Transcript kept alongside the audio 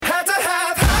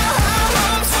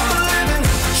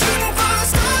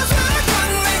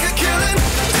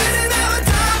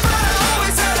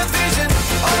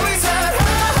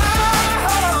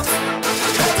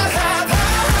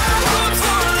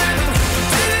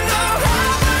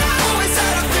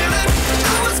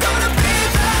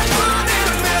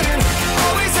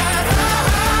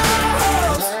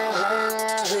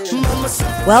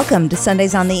Welcome to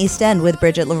Sundays on the East End with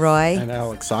Bridget Leroy. And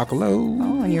Alex Sokolow.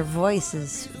 Oh, and your voice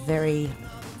is very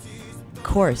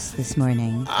coarse this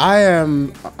morning. I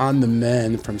am on the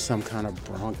mend from some kind of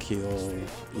bronchial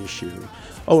issue.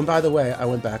 Oh, and by the way, I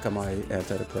went back on my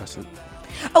antidepressant.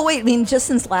 Oh, wait, I mean, just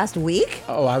since last week?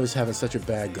 Oh, I was having such a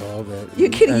bad go that...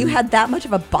 You're kidding? You had that much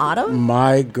of a bottom?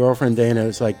 My girlfriend Dana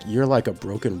is like, you're like a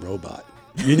broken robot.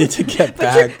 You need to get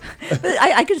back.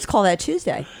 I could just call that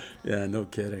Tuesday. Yeah, no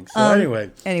kidding. So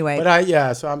anyway.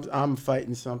 But so I'm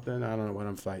fighting something. I don't know what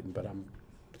I'm fighting, but I'm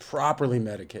properly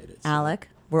medicated. So. Alec,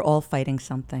 we're all fighting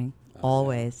something.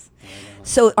 Always.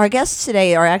 So our guests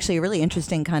today are actually a really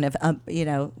interesting kind of,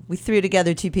 we threw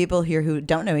together two people here who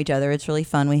don't know each other. It's really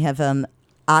fun. We have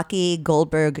Aki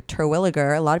Goldberg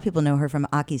Terwilliger. A lot of people know her from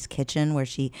Aki's Kitchen, where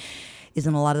she is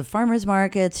in a lot of the farmers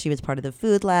markets. She was part of the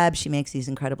food lab. She makes these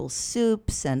incredible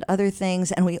soups and other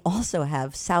things. And we also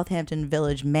have Southampton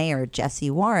Village Mayor Jesse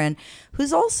Warren,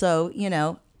 who's also,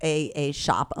 a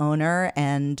shop owner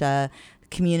and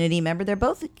community member. They're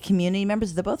both community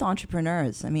members. They're both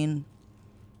entrepreneurs. I mean,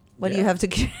 what do you have to...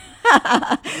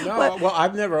 Well,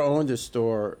 I've never owned a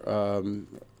store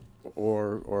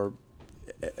or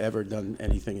ever done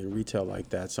anything in retail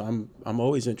like that. So I'm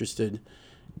always interested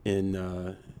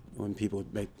in when people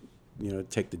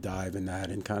take the dive in that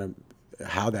and kind of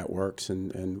how that works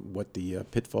and what the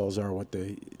pitfalls are, what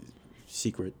the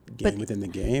secret game within the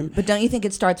game. But don't you think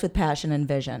it starts with passion and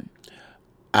vision?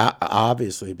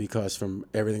 Obviously, because from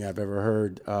everything I've ever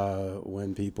heard,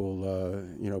 when people,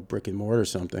 brick and mortar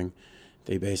something,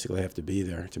 they basically have to be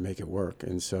there to make it work.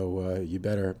 And so you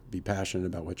better be passionate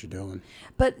about what you're doing.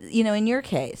 But, in your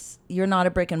case, you're not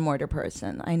a brick and mortar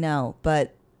person, I know.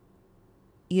 But,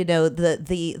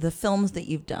 the films that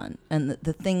you've done and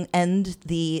the thing and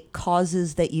the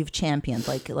causes that you've championed,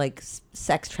 like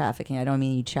sex trafficking. I don't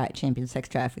mean you champion sex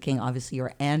trafficking. Obviously,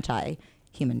 you're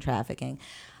anti-human trafficking.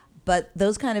 But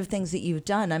those kind of things that you've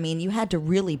done, I mean, you had to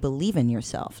really believe in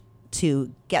yourself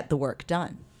to get the work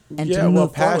done and to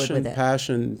move forward with it.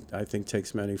 Passion, I think,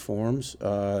 takes many forms.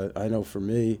 I know for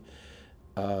me,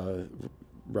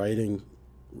 screenwriting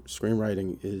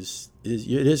is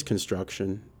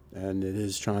construction, and it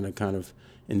is trying to kind of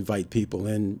invite people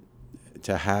in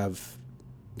to have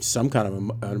some kind of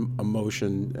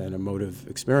emotion and emotive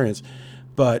experience.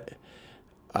 But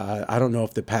I don't know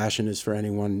if the passion is for any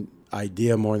one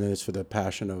idea more than it's for the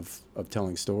passion of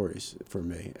telling stories for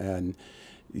me. And,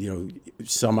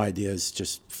 some ideas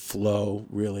just flow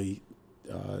really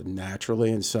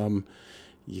naturally, and some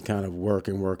you kind of work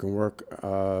and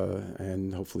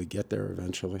hopefully get there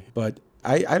eventually. But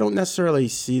I don't necessarily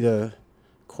see the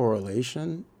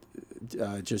correlation,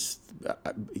 just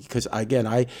because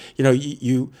again,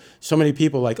 so many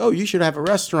people like, oh, you should have a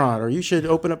restaurant or you should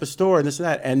open up a store and this and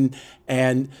that,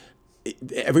 and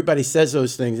everybody says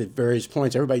those things at various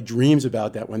points. Everybody dreams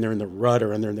about that when they're in the rut or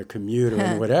when they're in their commute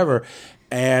or whatever.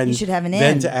 And you should have an then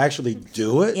end. To actually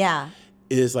do it, yeah,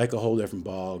 is like a whole different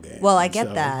ball game. Well, I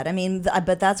get that. I mean,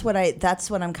 but that's what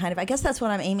I'm kind of, I guess that's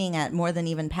what I'm aiming at more than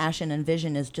even passion and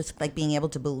vision, is just like being able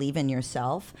to believe in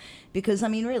yourself. Because I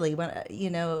mean, really, when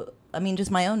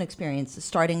just my own experience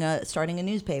starting a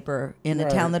newspaper in a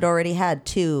town that already had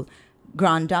two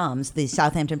Grand Dames, the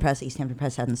Southampton Press. East Hampton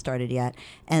Press hadn't started yet,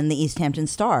 and the East Hampton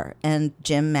Star, and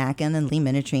Jim Mackin and Lee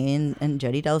Minitry and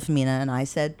Jody Delafamina, and I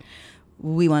said,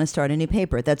 we want to start a new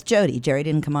paper. That's Jody. Jerry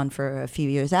didn't come on for a few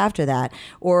years after that.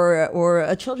 Or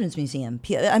a children's museum.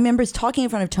 I remember talking in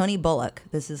front of Tony Bullock.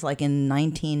 This is like in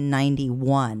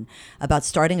 1991 about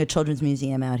starting a children's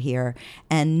museum out here,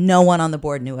 and no one on the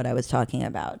board knew what I was talking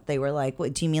about. They were like,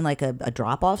 "What do you mean, like a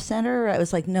drop-off center?" I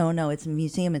was like, "No, it's a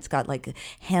museum. It's got like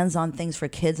hands-on things for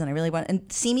kids, and I really want." And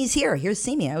CME's here. Here's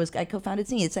CME. I co-founded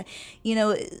CME.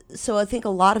 It's so I think a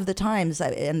lot of the times,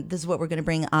 and this is what we're going to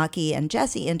bring Aki and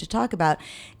Jesse in to talk about,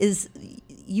 is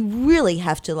you really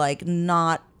have to like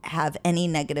not have any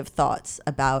negative thoughts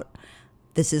about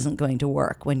this isn't going to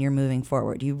work when you're moving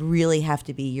forward. You really have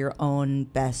to be your own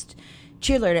best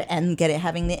cheerleader and get it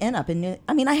having the in up. And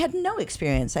I mean, I had no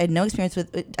experience. I had no experience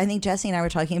with, I think Jesse and I were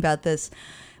talking about this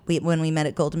when we met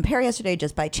at Golden Pear yesterday,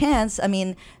 just by chance. I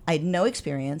mean, I had no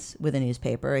experience with a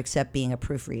newspaper except being a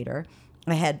proofreader.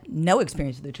 I had no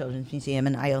experience with the Children's Museum,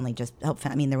 and I only just helped.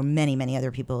 I mean, there were many, many other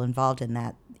people involved in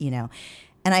that,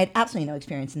 And I had absolutely no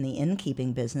experience in the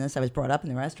innkeeping business. I was brought up in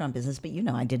the restaurant business, but,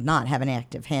 I did not have an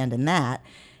active hand in that.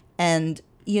 And,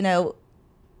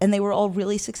 and they were all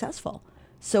really successfs.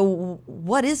 So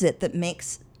what is it that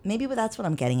makes, maybe that's what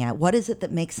I'm getting at, what is it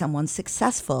that makes someone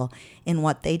successful in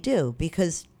what they do?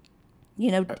 Because,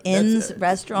 inns,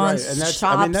 restaurants, right.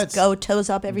 shops go toes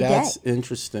up every day. That's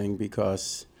interesting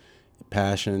because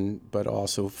passion, but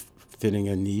also fitting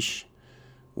a niche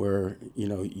where,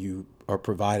 you are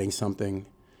providing something,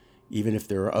 even if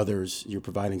there are others, you're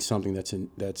providing something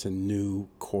that's a new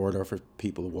corridor for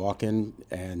people to walk in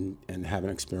and have an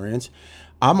experience.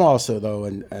 I'm also, though,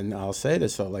 and I'll say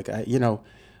this, though, like,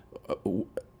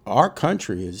 our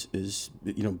country is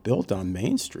built on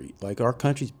Main Street. Like, our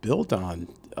country's built on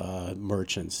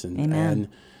merchants.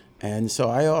 And so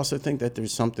I also think that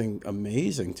there's something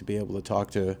amazing to be able to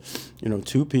talk to,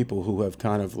 two people who have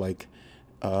kind of like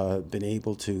been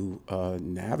able to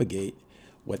navigate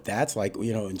what that's like,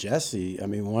 and Jesse, I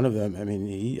mean, one of them, I mean,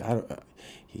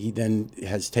 he then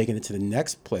has taken it to the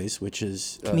next place, which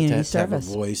is community to have a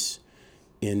service. voice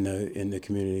in the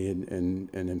community and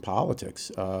in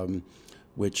politics,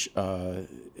 which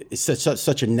is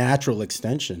such a natural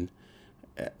extension.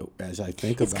 As I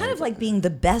think It's about kind it. of like being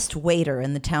the best waiter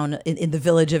in the town, in the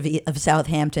village of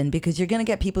Southampton, because you're going to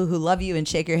get people who love you and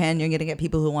shake your hand. You're going to get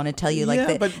people who want to tell you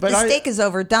the steak is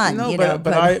overdone. No,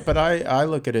 but I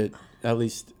look at it, at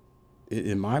least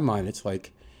in my mind, it's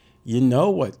like,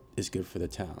 what is good for the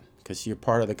town because you're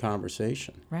part of the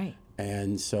conversation. Right.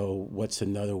 And so what's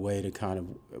another way to kind of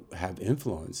have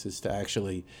influence is to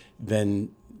actually then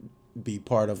be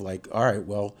part of like, all right,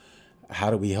 well, how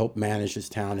do we help manage this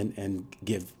town and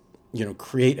give,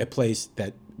 create a place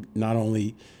that not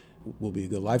only will be a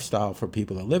good lifestyle for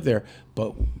people that live there,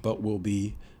 but will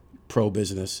be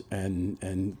pro-business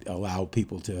and allow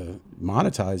people to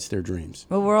monetize their dreams.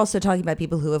 Well, we're also talking about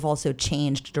people who have also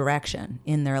changed direction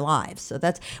in their lives. So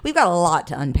we've got a lot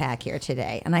to unpack here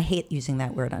today. And I hate using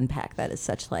that word unpack. That is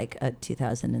such like a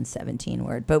 2017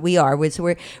 word. But we are. So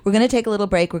we're going to take a little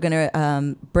break. We're going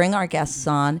to bring our guests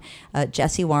on,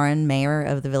 Jesse Warren, mayor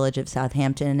of the village of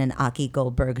Southampton, and Aki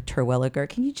Goldberg Terwilliger.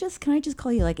 Can I just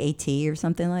call you like AT or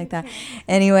something like that?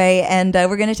 Anyway, and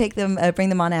we're going to bring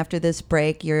them on after this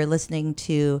break. You're listening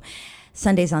to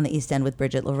Sundays on the East End with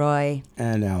Bridget Leroy.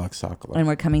 And Alex Sokolow. And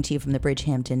we're coming to you from the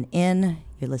Bridgehampton Inn.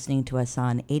 You're listening to us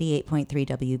on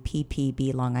 88.3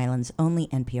 WPPB, Long Island's only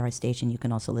NPR station. You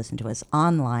can also listen to us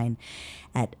online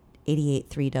at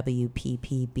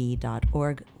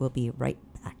 883wppb.org. We'll be right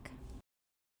back.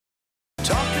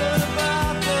 Talking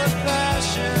about the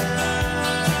passion.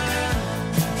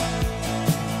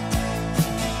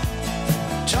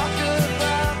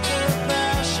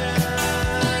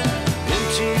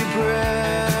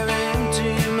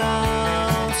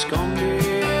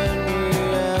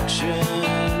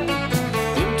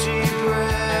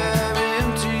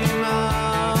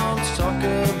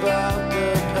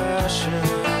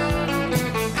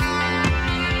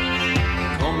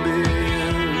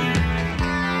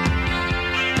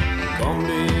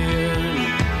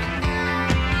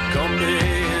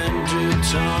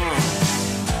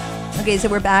 Okay, so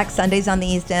we're back. Sundays on the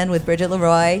East End with Bridget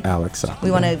Leroy. Alex Sokolow. We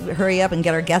want to hurry up and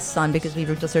get our guests on because we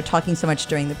were just talking so much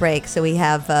during the break. So we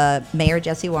have Mayor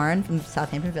Jesse Warren from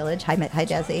Southampton Village. Hi,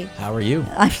 Jesse. How are you?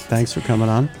 Thanks for coming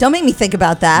on. Don't make me think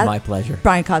about that. My pleasure.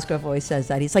 Brian Cosgrove always says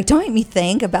that. He's like, don't make me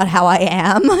think about how I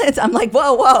am. I'm like,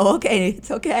 whoa, okay, it's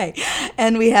okay.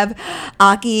 And we have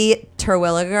Aki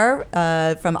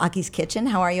Terwilliger from Aki's Kitchen.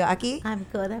 How are you, Aki? I'm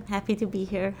good. I'm happy to be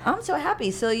here. I'm so happy.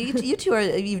 So you two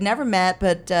you've never met,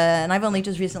 but and I've only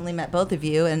just recently met both of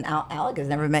you, and Alec has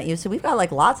never met you. So we've got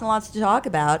like lots and lots to talk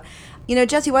about.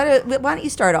 Jesse, why don't you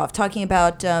start off talking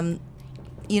about, and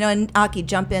Aki,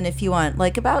 jump in if you want,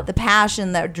 like about the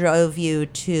passion that drove you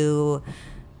to,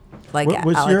 like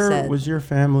Alex said. Was your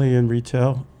family in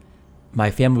retail? My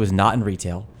family was not in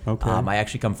retail. Okay. I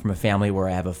actually come from a family where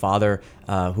I have a father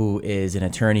who is an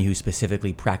attorney who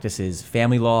specifically practices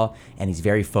family law, and he's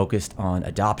very focused on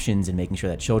adoptions and making sure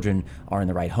that children are in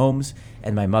the right homes.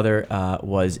 And my mother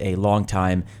was a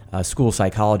longtime school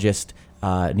psychologist,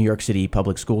 New York City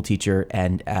public school teacher,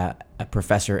 and a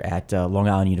professor at Long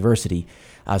Island University.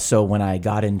 So when I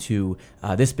got into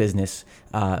this business,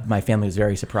 my family was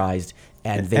very surprised.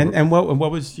 And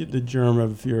what was the germ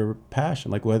of your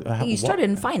passion? Like You started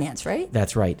in finance, right?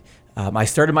 That's right. I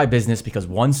started my business because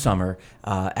one summer,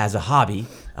 as a hobby,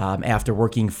 after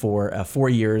working for 4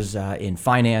 years in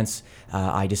finance,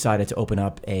 I decided to open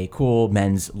up a cool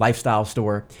men's lifestyle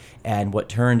store. And what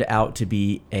turned out to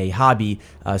be a hobby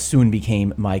soon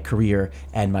became my career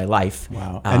and my life.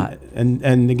 Wow.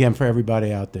 And again, for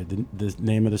everybody out there, the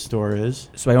name of the store is?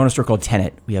 So I own a store called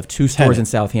Tenet. We have two stores in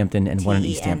Southampton and one in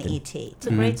East Hampton. T-E-N-E-T. It's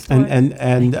a great store.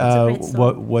 And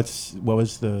what what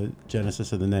was the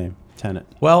genesis of the name? Tenet.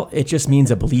 Well, it just means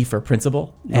a belief or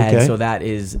principle, and Okay. so that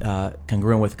is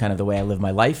congruent with kind of the way I live my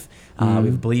life. We have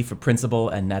a belief or principle,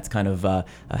 and that's kind of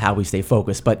how we stay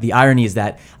focused. But the irony is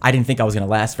that I didn't think I was going to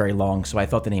last very long, so I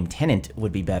thought the name Tenant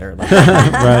would be better.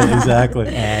 Right, exactly.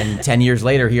 And 10 years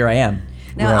later, here I am.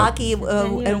 Now, Right. Aki,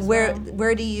 Then and as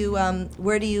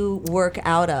where do you work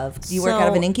out of? Do you work out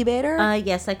of an incubator?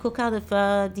 Yes, I cook out of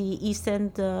the East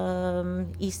End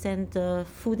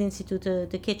Food Institute,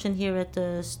 the kitchen here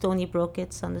at Stony Brook.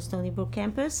 It's on the Stony Brook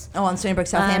campus. Oh, on Stony Brook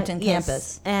Southampton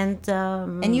campus. Yes.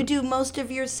 And you do most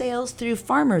of your sales through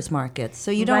farmers markets,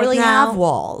 so you don't Right really now- have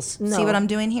walls. See No. what I'm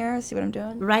doing here? See what I'm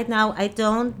doing? Right now, I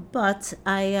don't, but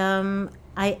I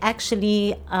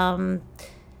actually I'm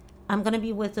gonna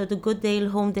be with the Good Dale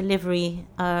home delivery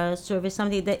service.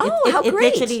 Something that how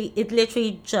great. it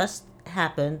literally just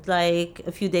happened like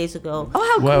a few days ago. Oh,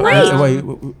 how Well,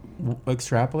 great!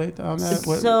 extrapolate on that.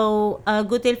 So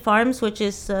Good Dale Farms, which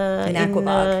is In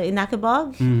Aquabog. in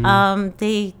Aquabog,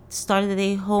 they started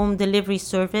a home delivery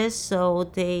service. So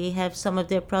they have some of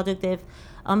their product. They have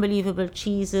unbelievable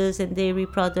cheeses and dairy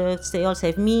products. They also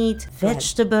have meat,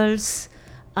 vegetables.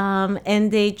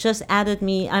 And they just added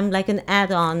me. I'm like an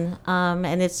add-on,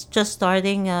 and it's just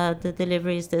starting. The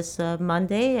delivery is this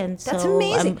Monday, and That's so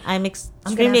amazing. I'm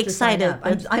I'm gonna extremely have to sign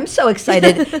excited. up. I'm so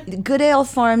excited. Goodale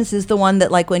Farms is the one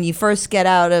that, like, when you first get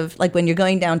out of, like, when you're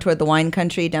going down toward the wine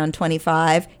country down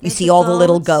 25, you There's see the all the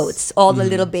little goats. goats, all the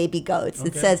little baby goats.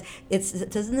 It says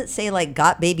doesn't it say like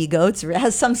got baby goats, or it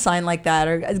has some sign like that,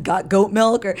 or got goat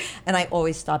milk, or and I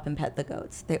always stop and pet the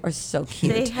goats. They are so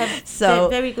cute. They have so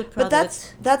very good But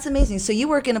products. that's amazing. So you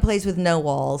work in a place with no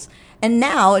walls, and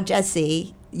now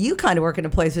Jesse, you kind of work in a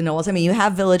place with no walls. I mean, you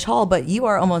have Village Hall, but you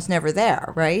are almost never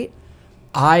there, right?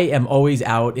 I am always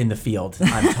out in the field.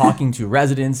 I'm talking to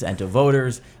residents and to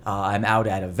voters. I'm out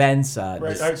at events. Right. All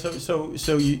right.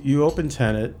 So you open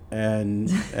Tenet and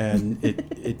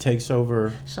it takes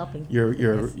over Shopping. your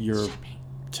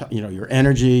your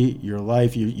energy, your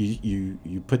life. You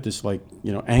put this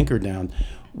anchor down.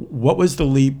 What was the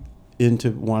leap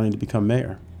into wanting to become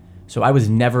mayor? So I was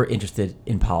never interested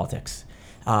in politics.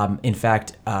 In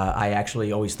fact, I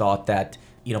actually always thought that,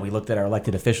 we looked at our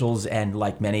elected officials, and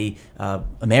like many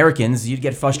Americans, you'd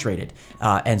get frustrated.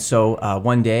 And so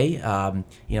one day,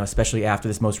 especially after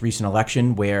this most recent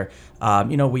election where,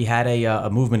 we had a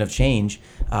movement of change,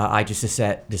 I just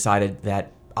decided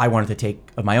that I wanted to take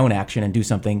my own action and do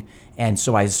something. And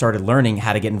so I started learning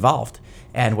how to get involved.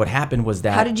 And what happened was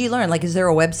that... How did you learn? Like, is there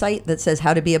a website that says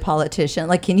how to be a politician?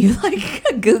 Like, can you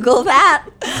Google that?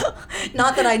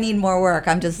 Not that I need more work.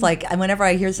 I'm just like, whenever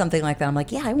I hear something like that, I'm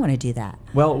like, yeah, I want to do that.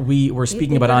 Well, we were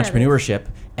speaking about entrepreneurship,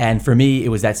 and for me, it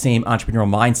was that same entrepreneurial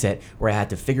mindset where I had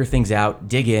to figure things out,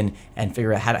 dig in, and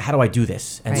figure out how do I do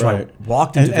this. And so I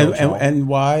walked into Village Hall. And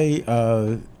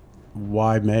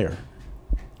why mayor?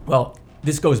 Well,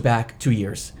 this goes back 2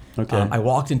 years. Okay. I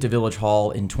walked into Village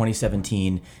Hall in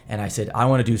 2017, and I said, I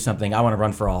want to do something. I want to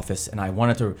run for office, and I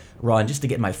wanted to run just to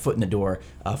get my foot in the door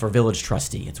for village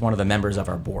trustee. It's one of the members of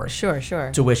our board. Sure.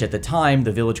 To which, at the time,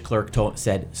 the village clerk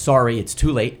said, sorry, it's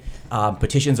too late.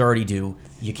 Petition's already due.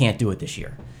 You can't do it this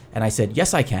year. And I said,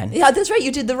 yes, I can. Yeah, that's right.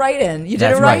 You did the write-in. You did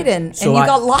That's a right. write-in, So and you I-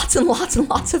 got lots and lots and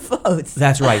lots of votes.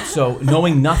 That's right. So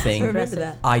knowing nothing, I remember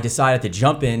that. I decided to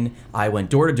jump in. I went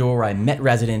door to door. I met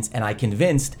residents, and I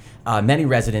convinced many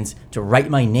residents to write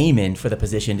my name in for the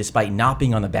position despite not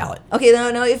being on the ballot. Okay,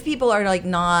 no. If people are like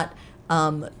not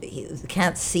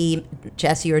can't see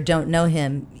Jesse or don't know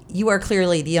him, you are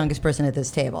clearly the youngest person at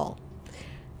this table.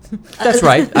 That's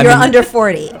right. You're under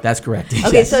 40. That's correct.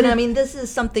 Okay, Yes. so I mean, this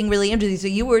is something really interesting. So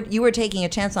you were taking a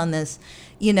chance on this,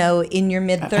 in your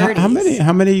mid 30s.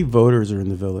 How many voters are in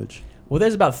the village? Well,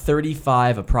 there's about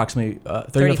 35, approximately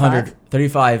 35?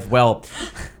 35. Well,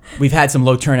 we've had some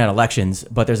low turnout elections,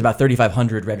 but there's about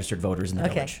 3,500 registered voters in the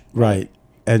Okay. village. Right.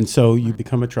 And so you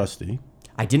become a trustee.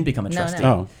 I didn't become a No, trustee.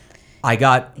 no. Oh. I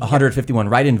got 151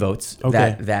 write-in votes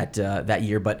Okay. that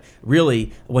year, but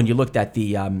really, when you looked at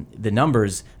the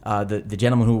numbers, the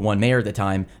gentleman who won mayor at the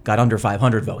time got under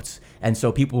 500 votes, and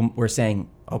so people were saying,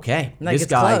 "Okay, Like, this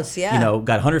it's guy, close, yeah.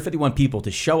 got 151 people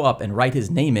to show up and write his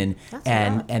name in, That's a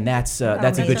and lot. that's a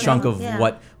good amazing. chunk of Yeah.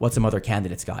 what some other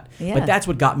candidates got. Yeah. But that's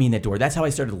what got me in the door. That's how I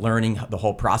started learning the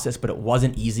whole process. But it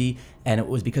wasn't easy, and it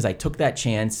was because I took that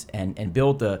chance and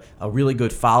built a really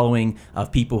good following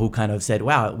of people who kind of said,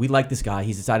 "Wow, we like this guy.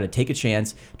 He's decided to take a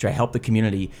chance, try to help the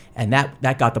community," and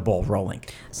that got the ball rolling.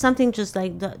 Something just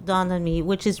like dawned on me,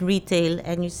 which is retail,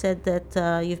 and you said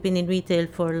that you've been in retail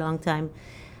for a long time.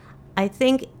 I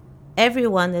think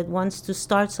everyone that wants to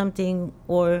start something,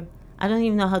 or I don't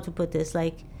even know how to put this,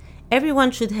 like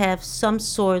everyone should have some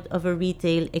sort of a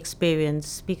retail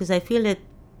experience, because I feel that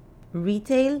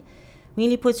retail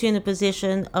really puts you in a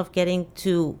position of getting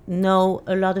to know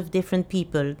a lot of different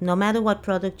people, no matter what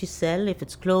product you sell, if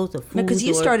it's clothes or food. Because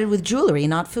you or- started with jewelry,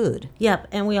 not food. Yep,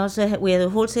 and we also we had a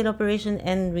wholesale operation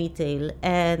and retail,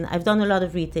 and I've done a lot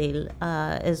of retail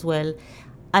as well.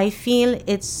 I feel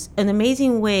it's an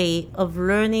amazing way of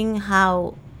learning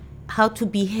how to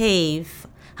behave,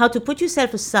 how to put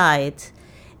yourself aside,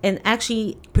 and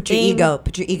actually Put your ego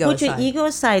aside. ego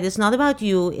aside. It's not about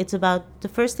you. It's about, the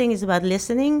first thing is about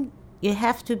listening. You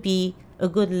have to be a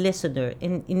good listener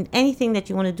in anything that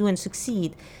you want to do and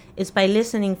succeed. It's by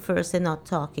listening first and not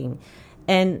talking.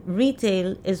 And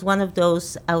retail is one of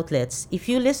those outlets. If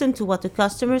you listen to what the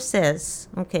customer says,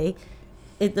 okay,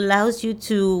 it allows you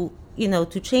to,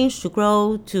 to change, to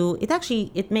grow,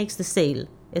 it makes the sale.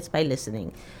 It's by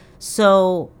listening.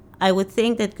 So I would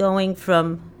think that going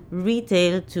from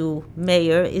retail to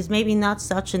mayor is maybe not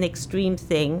such an extreme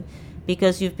thing,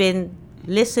 because you've been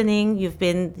listening, you've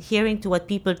been hearing to what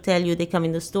people tell you. They come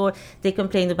in the store, they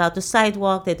complain about the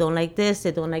sidewalk, they don't like this,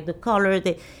 they don't like the color,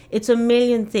 it's a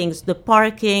million things, the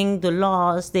parking, the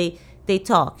laws, they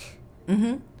talk.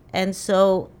 Mm-hmm. And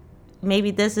so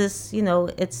maybe this is,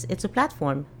 it's a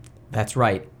platform. That's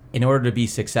right. In order to be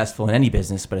successful in any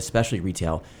business, but especially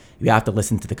retail, you have to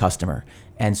listen to the customer.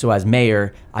 And so as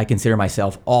mayor, I consider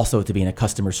myself also to be in a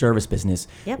customer service business.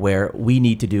 Yep. Where we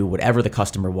need to do whatever the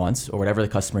customer wants or whatever the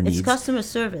customer needs. It's customer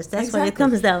service. That's what it Exactly.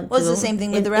 comes down to. Well, it's the same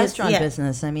thing with the restaurant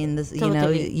business. I mean, this,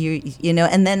 Totally.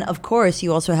 and then of course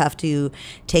you also have to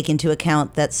take into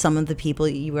account that some of the people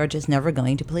you are just never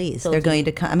going to please. Totally. They're going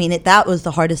to come. I mean, that was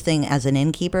the hardest thing as an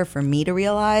innkeeper for me to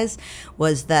realize,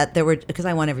 was that because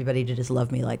I want everybody to just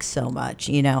love me like so much,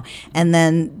 and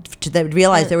then to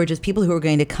realize there were just people who were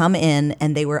going to come in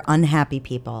and they were unhappy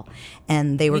people,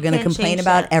 and they were We going to can't complain change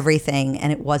about that. everything,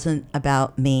 and it wasn't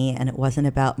about me, and it wasn't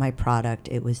about my product.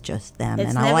 It was just them, It's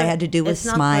and all I never- had to do was it's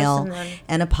not smile personal.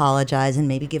 and apologize and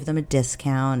maybe give them a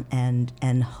discount and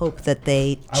hope that they I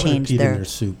would have change peed in their their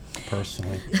soup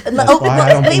personally. Oh, That's why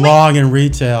I don't wait. belong in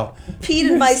retail. peed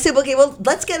in my soup. Okay, well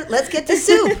let's get to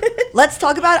soup. Let's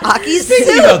talk about Aki's Speaking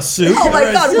soup. about soup, Oh my all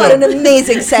right, God! so- What an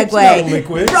amazing segue! not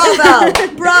liquid.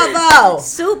 Bravo!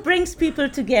 Soup brings people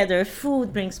together.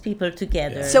 Food brings people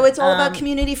together. So it's all about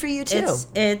community for you too.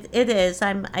 It is.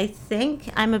 I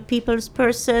think I'm a people's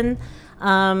person,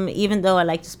 even though I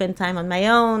like to spend time on my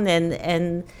own.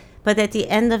 But at the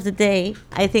end of the day,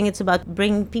 I think it's about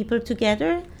bringing people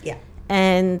together. Yeah.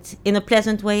 And in a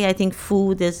pleasant way. I think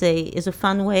food is a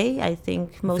fun way. I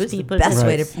think most Food's the people best just-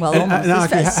 way to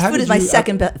almost. Aki, how Food did is my you-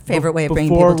 second favorite way of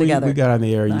bringing before people together. we got on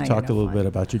the air, you I talked a know, little fine. bit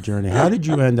about your journey. How did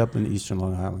you end up in Eastern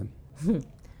Long Island?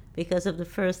 because of the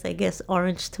first, I guess,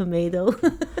 orange tomato.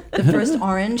 The first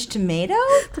orange tomato.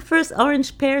 The first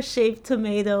orange pear-shaped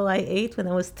tomato I ate when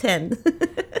I was 10.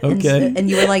 Okay. And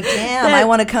you were like, "Damn, I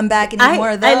want to come back and eat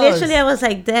more of those." I was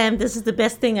like, damn, this is the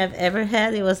best thing I've ever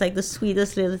had. It was like the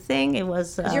sweetest little thing. It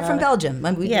was. You're from Belgium.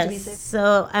 Yes.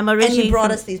 So I'm And originally. you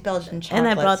brought from- us these Belgian chocolates. And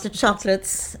I brought the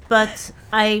chocolates. But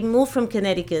I moved from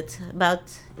Connecticut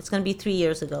it's going to be 3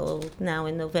 years ago now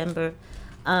in November.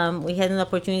 We had an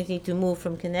opportunity to move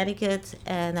from Connecticut,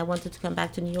 and I wanted to come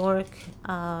back to New York.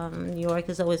 New York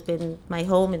has always been my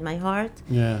home in my heart.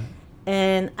 Yeah.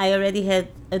 And I already had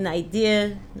an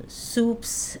idea,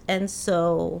 soups, and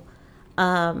so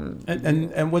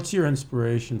And what's your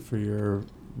inspiration for your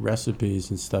recipes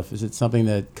and stuff? Is it something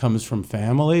that comes from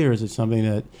family, or is it something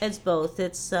that? it's both.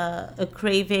 It's a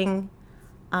craving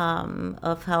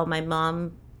of how my mom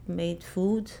made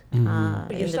food. Your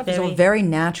in the stuff is all very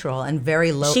natural and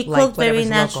very low. She like cooked very whatever's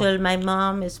local. natural. My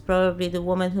mom is probably the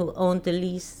woman who owned the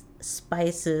least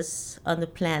spices on the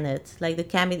planet. Like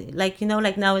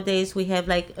like nowadays we have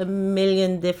like a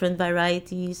million different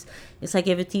varieties. It's like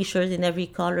you have a t-shirt in every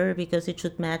color because it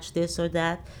should match this or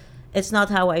that. It's not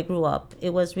how I grew up.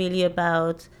 It was really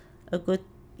about a good,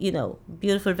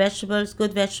 beautiful vegetables,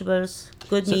 good meat,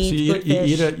 good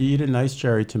fish. You eat a nice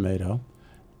cherry tomato.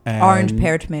 And Orange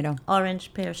pear tomato.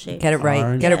 Orange pear shape. Get it right.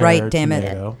 orange Get it pear right. Damn it.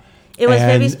 tomato. It was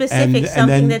very And- specific, and something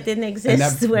then- that didn't and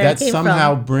exist where that I came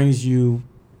somehow from. brings you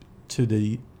to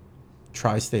the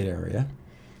tri-state area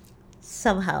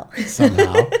Somehow.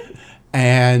 somehow.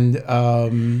 And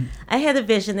I had a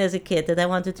vision as a kid that I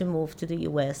wanted to move to the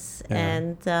U.S. Yeah.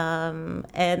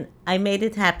 and I made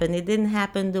it happen. It didn't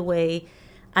happen the way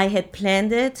I had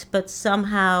planned it, but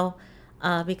somehow,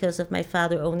 because of my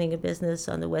father owning a business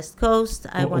on the West Coast,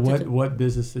 I wanted what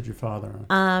business did your father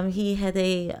own? to. He had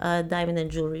a diamond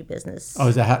and jewelry business.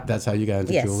 That's how you got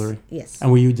into yes, jewelry? yes. And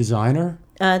were you a designer?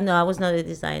 No, I was not a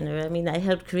designer. I mean, I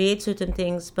helped create certain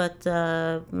things, but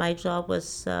my job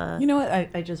was. You know what?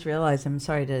 I just realized. I'm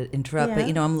sorry to interrupt, but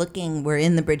Yeah. I'm looking. We're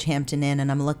in the Bridgehampton Inn,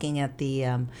 and I'm looking at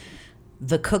the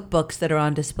cookbooks that are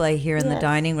on display here in the Yes.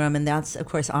 dining room, and that's of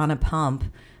course Anna Pump,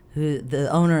 who the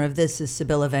owner of this is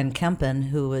Sibylla Van Kempen,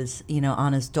 who was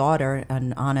Anna's daughter,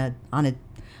 and Anna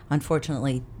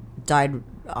unfortunately died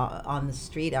on the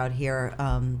street out here.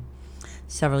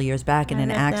 Several years back in I an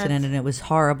read accident, that. and it was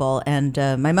horrible. And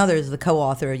my mother is the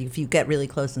co-author. If you get really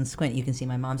close and squint, you can see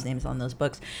my mom's names on those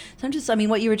books. So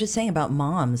what you were just saying about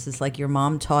moms is like your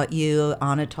mom taught you,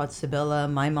 Anna taught Sibylla,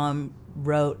 my mom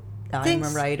wrote, I'm a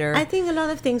writer. I think a lot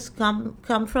of things come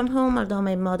from home. Although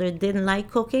my mother didn't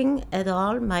like cooking at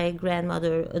all, my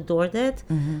grandmother adored it.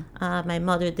 My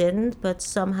mother didn't, but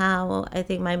somehow I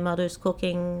think my mother's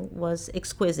cooking was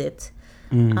exquisite.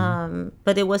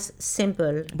 But it was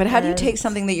simple. But how do you And- take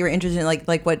something that you're interested in,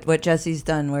 like what Jesse's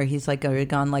done, where he's like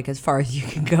gone like as far as you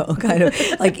can go, kind of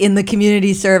like in the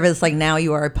community service, like now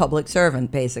you are a public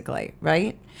servant, basically,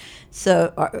 right?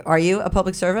 So are you a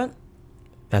public servant?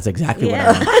 That's exactly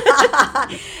Yeah. what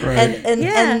I am. And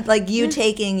Yeah. and like you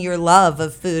taking your love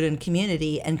of food and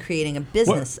community and creating a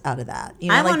business out of that.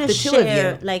 I like want to the two of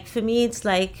share. you. Like for me, it's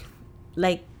like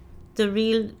the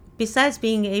real. Besides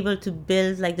being able to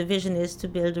build, like the vision is to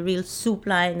build a real soup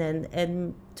line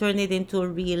and turn it into a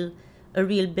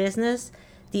real business.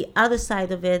 The other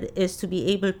side of it is to be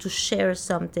able to share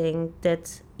something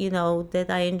that that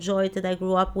I enjoyed, that I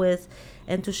grew up with,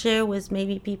 and to share with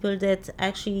maybe people that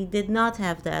actually did not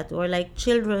have that, or like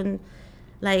children.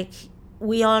 Like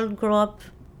we all grow up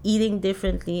eating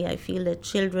differently. I feel that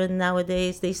children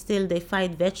nowadays they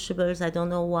fight vegetables. I don't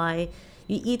know why.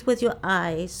 You eat with your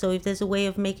eyes, so if there's a way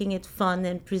of making it fun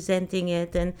and presenting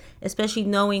it, and especially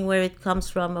knowing where it comes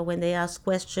from, or when they ask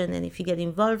questions, and if you get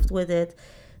involved with it,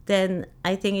 then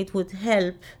I think it would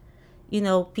help,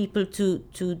 people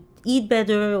to eat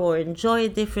better or enjoy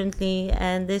it differently.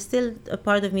 And there's still a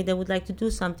part of me that would like to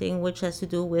do something which has to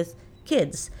do with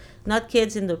kids, not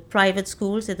kids in the private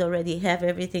schools that already have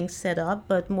everything set up,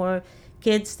 but more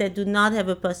kids that do not have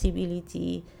a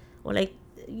possibility, or like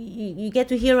you get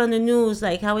to hear on the news,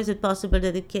 like how is it possible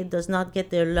that a kid does not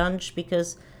get their lunch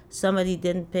because somebody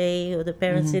didn't pay, or the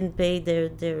parents didn't pay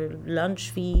their lunch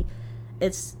fee.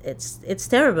 It's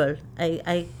terrible.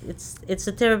 It's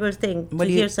a terrible thing to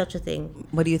hear such a thing.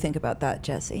 What do you think about that,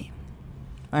 Jesse?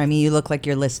 I mean, you look like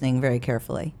you're listening very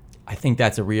carefully. I think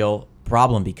that's a real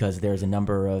problem because there's a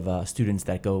number of students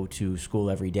that go to school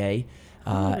every day,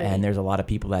 and there's a lot of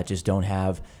people that just don't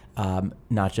have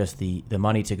not just the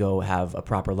money to go have a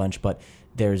proper lunch, but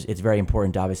it's very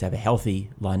important to obviously have a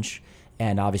healthy lunch.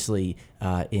 And obviously,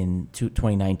 in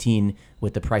 2019,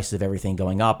 with the prices of everything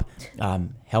going up,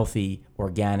 healthy,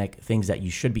 organic things that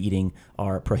you should be eating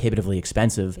are prohibitively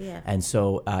expensive. Yeah. And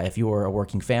so if you're a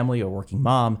working family or working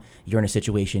mom, you're in a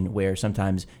situation where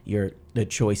sometimes the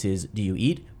choice is, do you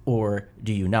eat or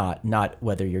do you not? Not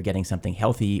whether you're getting something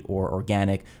healthy or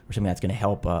organic or something that's going to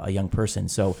help a young person.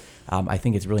 So I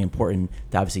think it's really important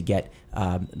to obviously get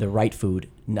the right food,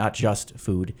 not just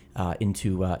food,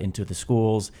 into the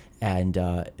schools and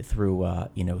through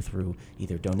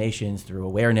either donations, through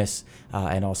awareness,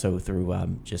 and also through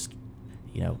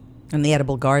And the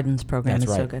Edible Gardens program That's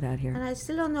is so right. good out here. And I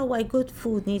still don't know why good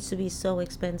food needs to be so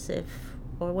expensive,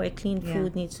 or why clean Yeah.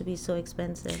 food needs to be so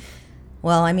expensive.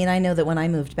 Well, I mean, I know that when I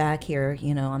moved back here,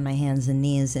 on my hands and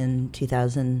knees in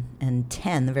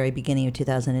 2010, the very beginning of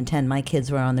 2010, my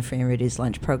kids were on the Free and Reduced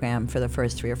Lunch program for the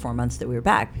first 3 or 4 months that we were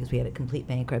back, because we had a complete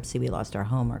bankruptcy. We lost our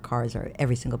home, our cars,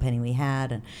 every single penny we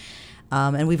had.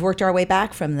 And we've worked our way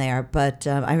back from there. But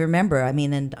I remember,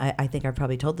 and I think I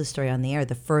probably told this story on the air,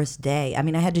 the first day,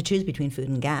 I had to choose between food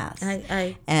and gas.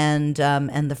 And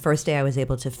the first day I was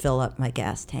able to fill up my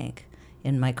gas tank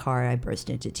in my car, I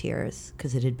burst into tears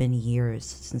because it had been years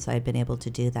since I had been able to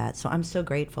do that. So I'm so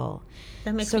grateful.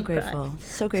 That makes so me cry. grateful.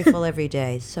 So grateful every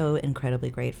day. So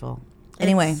incredibly grateful.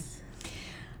 Anyway,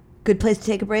 good place to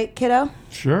take a break, kiddo?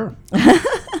 Sure.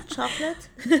 Chocolate?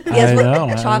 Yes, I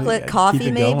know. chocolate, Keep coffee,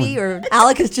 it maybe? going. Or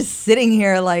Alec is just sitting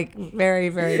here like very,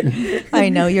 very. I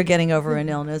know you're getting over an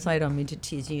illness. I don't mean to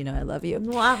tease you. I love you.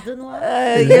 Noir de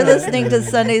noir. You're listening to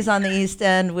Sundays on the East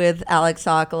End with Alex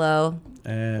Sokolow.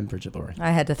 And Bridget Laurie.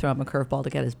 I had to throw him a curveball to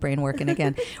get his brain working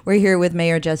again. We're here with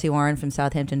Mayor Jesse Warren from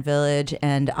Southampton Village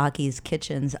and Aki's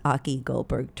Kitchens, Aki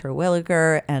Goldberg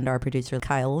Terwilliger, and our producer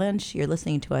Kyle Lynch. You're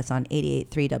listening to us on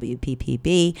 88.3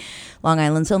 WPPB, Long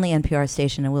Island's only NPR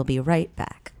station, and we'll be right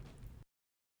back.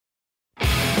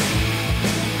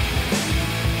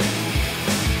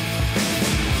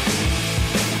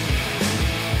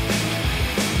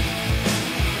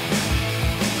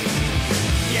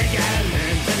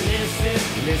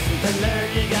 listen to learn.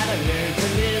 You gotta learn to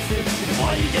listen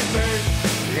before you get burned.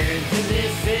 Learn to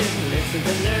listen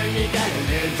to learn. You gotta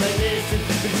learn to listen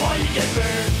before you get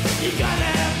burned. You gotta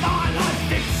have my life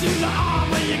fix you the arm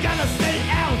where you gotta stay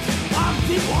out of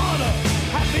deep water.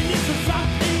 Happiness is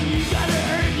something you gotta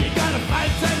earn. You gotta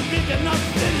find time big enough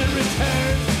then to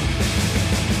return.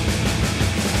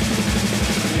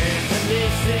 Learn to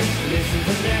listen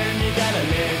to learn. You gotta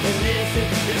learn to listen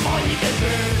before you get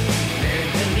burned. Learn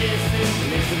to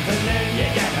listen to learn. You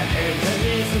gotta learn to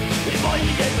listen before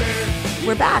you get burned.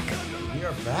 We're back We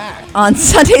are back. on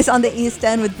Sundays on the East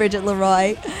End with Bridget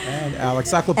Leroy. And Alex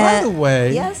Sacco. By the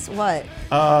way, Yes, what?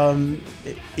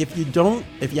 if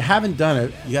you haven't done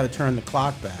it, you got to turn the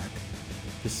clock back.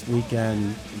 This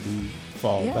weekend we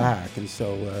fall Yeah. back, and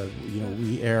so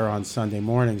we air on Sunday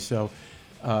morning. So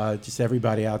just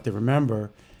everybody out there, remember.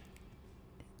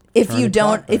 If Turn you the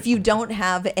clock don't, if back. you don't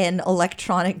have an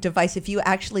electronic device, if you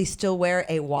actually still wear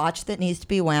a watch that needs to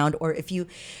be wound, or if you,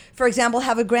 for example,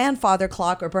 have a grandfather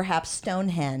clock or perhaps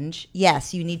Stonehenge,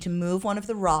 yes, you need to move one of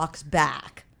the rocks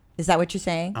back. Is that what you're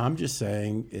saying? I'm just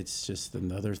saying it's just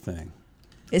another thing.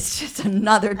 It's just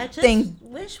another I just thing.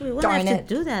 wish we wouldn't Darn have it.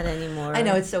 to do that anymore. I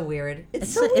know it's so weird. It's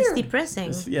It's, so weird. it's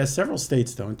depressing. Yeah, several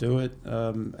states don't do it,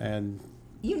 and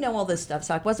You know all this stuff,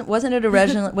 Sock. Wasn't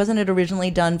it originally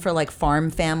done for like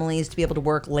farm families to be able to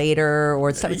work later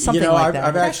or something like that?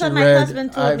 I've That's actually what my read.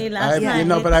 husband told me last I've,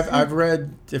 night. but I've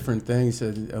read different things,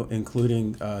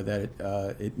 including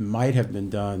that it might have been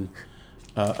done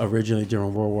originally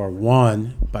during World War I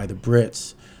by the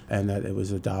Brits, and that it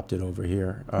was adopted over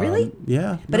here. Really?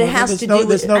 Yeah. But it has to do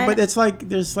with- but it's like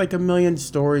there's like a million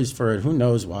stories for it. Who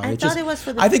knows why? I thought it was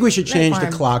for the I think we should red change the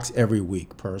farm. clocks every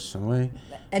week, personally.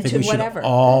 And I think to we should whatever.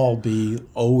 all be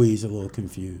always a little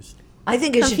confused. I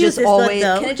think it should Confused just is good, always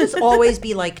though. can it just always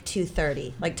be like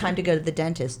 2:30, like time to go to the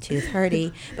dentist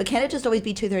 2:30. But can it just always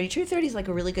be 2:30? 2:30 is like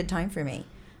a really good time for me.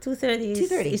 2:30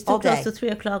 2:30 is too all close day. to 3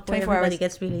 o'clock where 24 everybody hours.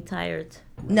 gets really tired.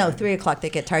 No, 3:00 they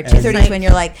get tired. And- 2:30 is Like- when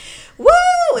you're like, woo,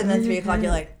 and then 3:00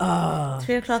 you're like, oh.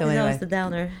 3 o'clock So is anyway. always the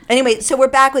downer. Anyway, so we're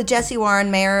back with Jesse Warren,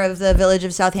 mayor of the village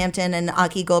of Southampton, and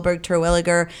Aki Goldberg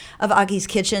Terwilliger of Aki's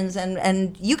Kitchens,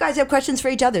 and you guys have questions for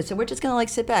each other, so we're just gonna like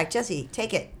sit back. Jesse,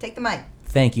 take the mic.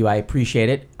 Thank you. I appreciate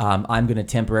it. I'm going to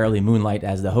temporarily moonlight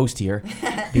as the host here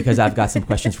because I've got some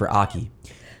questions for Aki.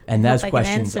 And those I can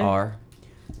questions answer. are,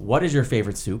 what is your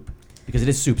favorite soup? Because it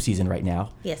is soup season right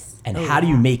now. Yes. And how do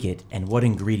you make it, and what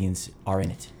ingredients are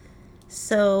in it?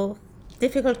 So,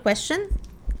 difficult question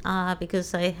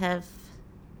because I have,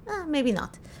 maybe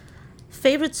not.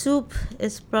 Favorite soup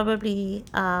is probably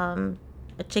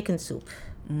a chicken soup.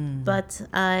 But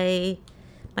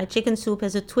my chicken soup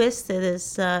has a twist.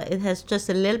 It has just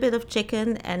a little bit of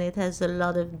chicken, and it has a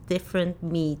lot of different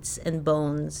meats and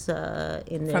bones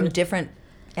in there. From different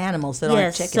animals that aren't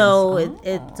Yes, chickens. so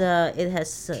Oh. it has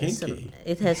some, Kinky.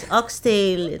 it has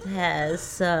oxtail, it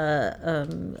has a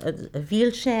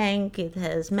veal shank, it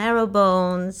has marrow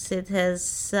bones, it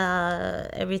has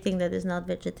everything that is not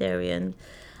vegetarian.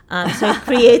 So it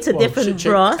creates a different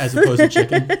broth. as opposed to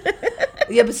chicken.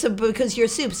 Yeah, but so because your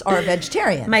soups are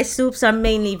vegetarian. My soups are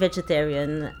mainly vegetarian.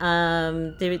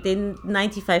 They're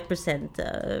 95%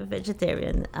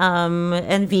 vegetarian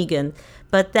and vegan.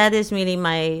 But that is really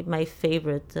my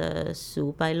favorite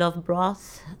soup. I love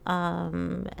broth.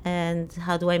 And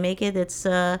how do I make it? It's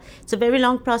a very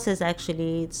long process,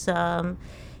 actually.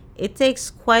 It takes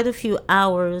quite a few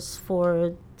hours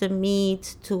for the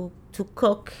meat to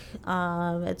cook.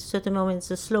 At certain moments,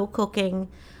 it's a slow cooking.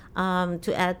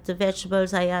 To add the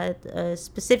vegetables, I add a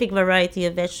specific variety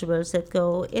of vegetables that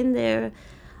go in there.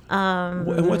 And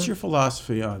what's your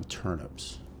philosophy on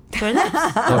turnips? Turnips?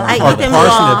 Or I eat them raw.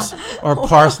 parsnips? Or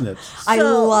parsnips? I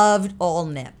So- loved all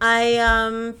nips.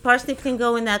 Parsnip can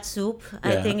go in that soup.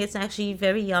 I Yeah. think it's actually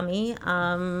very yummy.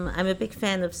 I'm a big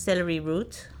fan of celery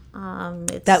root.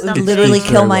 It's That would something- literally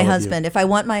Speaks kill very my well of you. husband. If I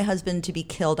want my husband to be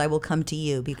killed, I will come to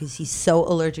you because he's so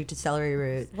allergic to celery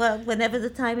root. Well, whenever the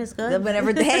time is good.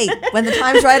 Whenever, hey, when the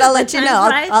time's right, I'll let you know.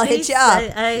 Time's right, I'll hit please. you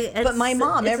up. But my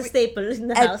mom, it's every- a staple in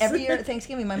the At house. every year at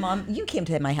Thanksgiving, my mom, you came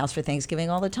to my house for Thanksgiving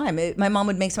all the time. My mom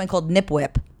would make something called nip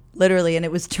whip, literally, and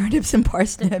it was turnips and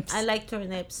parsnips. I like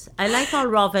turnips. I like all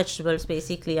raw vegetables,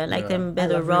 basically. I like them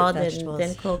better love root raw vegetables.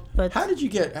 than cooked. But How did you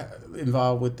get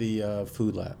involved with the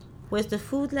food lab? with the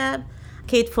food lab,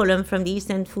 Kate Fulham from the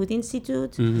East End Food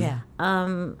Institute, Yeah.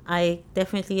 I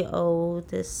definitely owe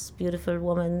this beautiful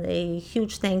woman a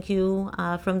huge thank you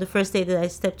from the first day that I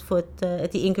stepped foot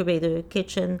at the incubator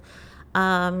kitchen.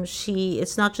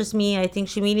 It's not just me. I think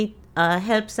she really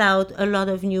helps out a lot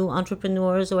of new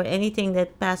entrepreneurs or anything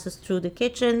that passes through the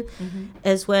kitchen,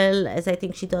 as well as I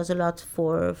think she does a lot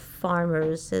for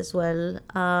farmers as well.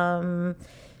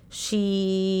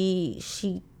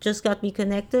 She just got me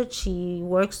connected. She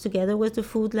works together with the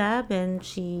food lab, and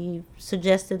she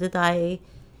suggested that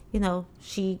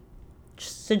she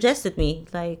suggested me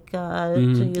to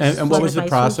use. And what one was of the my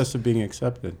process of being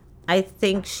accepted? I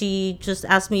think she just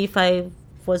asked me if I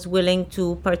was willing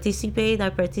to participate. I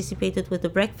participated with the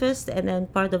breakfast and then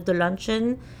part of the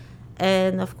luncheon.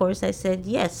 And of course I said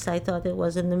yes. I thought it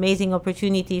was an amazing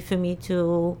opportunity for me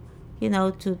to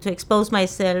expose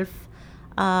myself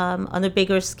on a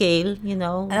bigger scale, And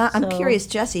I'm So- curious,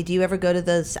 Jessie, do you ever go to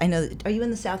are you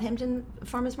in the Southampton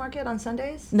Farmers Market on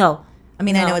Sundays? No. I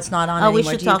mean, I No. know it's not on Oh, anymore. we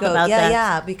should Do you talk go? about yeah, that.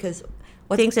 Yeah, because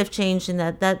Things have changed in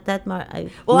that well,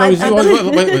 No, I wait,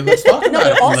 let's talk about no,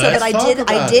 it. but also, Let's but I talk did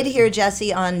about did it. hear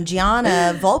Jessie on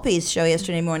Gianna Volpe's show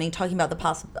yesterday morning talking about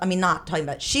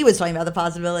she was talking about the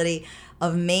possibility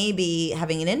of maybe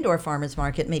having an indoor farmers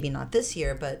market, maybe not this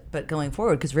year, but going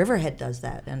forward, because Riverhead does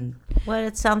that. And Well,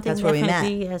 it's something That's where we met.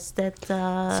 definitely yes that So,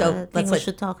 I let's think we let-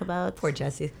 should talk about. poor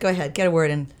Jessie, go ahead, get a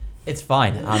word in. It's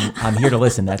fine. I'm here to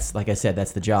listen. That's, like I said,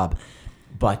 that's the job.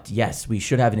 But yes, we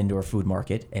should have an indoor food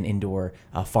market, an indoor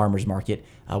farmers market.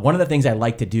 One of the things I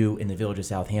like to do in the village of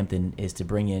Southampton is to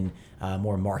bring in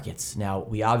more markets. Now,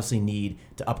 we obviously need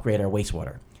to upgrade our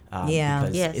wastewater. Yeah.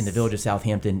 Because Yes. in the village of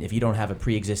Southampton, if you don't have a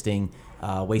pre-existing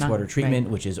wastewater treatment,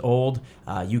 which is old,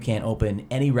 you can't open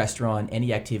any restaurant,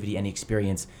 any activity, any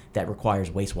experience that requires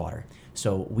wastewater.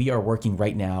 So we are working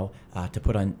right now to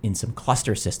put in some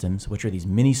cluster systems, which are these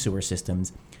mini sewer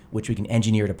systems, which we can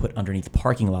engineer to put underneath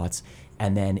parking lots.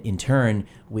 And then in turn,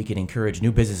 we can encourage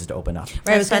new businesses to open up.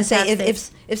 Right, I was going That's to say,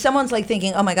 fantastic. if someone's like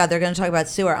thinking, oh my God, they're going to talk about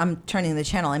sewer, I'm turning the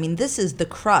channel. I mean, this is the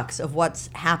crux of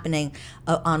what's happening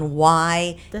on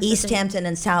why That's the East thing. Hampton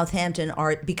and Southampton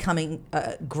are becoming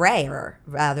grayer,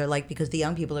 rather, like because the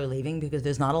young people are leaving because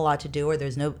there's not a lot to do or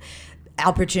there's no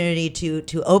opportunity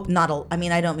to open. I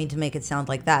mean, I don't mean to make it sound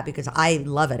like that because I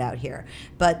love it out here,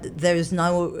 but there's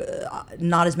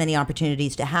not as many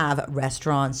opportunities to have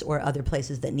restaurants or other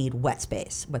places that need wet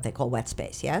space, what they call wet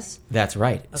space. Yes. That's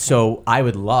right. So I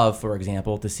would love, for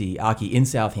example, to see Aki in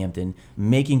Southampton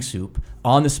making soup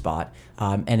on the spot.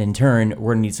 And in turn,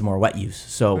 we're going to need some more wet use.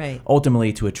 So Right.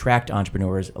 ultimately, to attract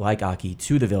entrepreneurs like Aki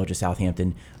to the village of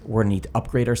Southampton, we're going to need to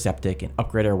upgrade our septic and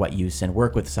upgrade our wet use and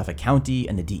work with Suffolk County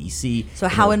and the DEC. So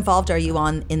how involved are you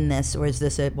in this, or is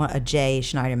this a Jay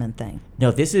Schneiderman thing?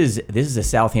 No, this is a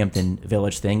Southampton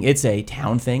village thing. It's a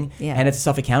town thing, Yeah. and it's a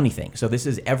Suffolk County thing. So this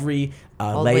is every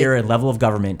the layer way- and level of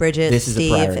government. Bridget, this is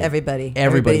Steve, a priority. everybody.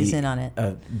 Everybody- Everybody's in on it.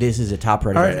 This is a top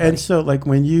priority. All for right, everybody. and so like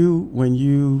when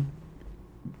you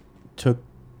took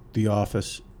the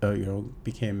office,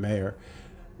 became mayor,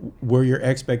 were your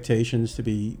expectations to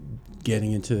be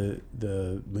getting into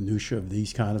the minutia of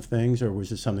these kind of things, or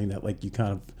was it something that like you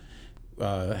kind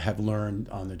of have learned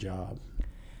on the job?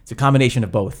 It's a combination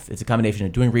of both. It's a combination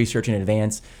of doing research in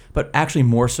advance, but actually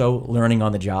more so learning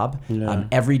on the job. Yeah.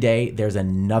 Every day there's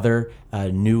another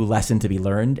new lesson to be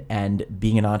learned, and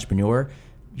being an entrepreneur,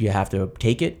 you have to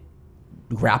take it,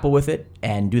 grapple with it,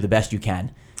 and do the best you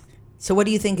can. So what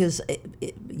do you think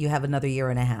you have another year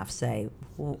and a half, say,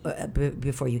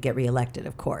 before you get reelected,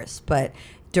 of course, but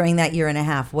during that year and a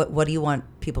half, what do you want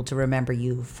people to remember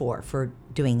you for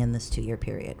doing in this 2-year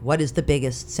period? What is the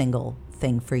biggest single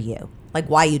thing for you? Like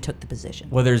why you took the position?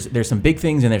 Well, there's some big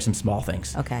things and there's some small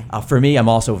things. Okay. For me, I'm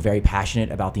also very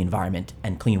passionate about the environment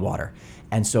and clean water.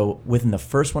 And so within the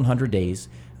first 100 days,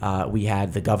 we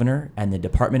had the governor and the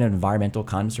Department of Environmental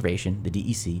Conservation, the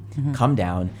DEC, come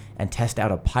down and test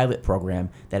out a pilot program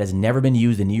that has never been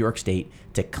used in New York State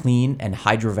to clean and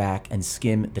hydrovac and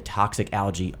skim the toxic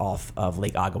algae off of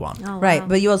Lake Agawam. Oh, Right, wow.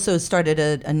 but you also started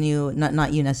a new,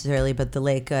 not you necessarily, but the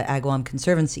Lake Agawam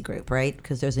Conservancy Group, right?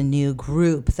 Because there's a new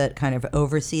group that kind of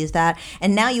oversees that,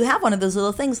 and now you have one of those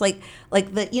little things, like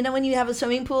the when you have a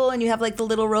swimming pool and you have like the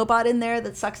little robot in there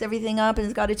that sucks everything up and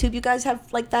it's got a tube. You guys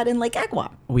have like that in Lake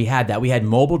Agawam. We had that. We had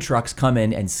mobile trucks come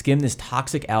in and skim this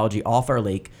toxic algae off our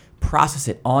lake, process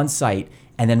it on site,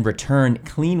 and then return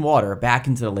clean water back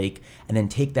into the lake, and then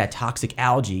take that toxic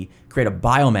algae, create a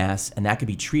biomass, and that could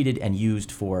be treated and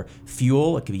used for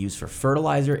fuel. It could be used for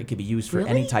fertilizer. It could be used for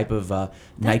any Really? type of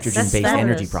nitrogen-based fabulous.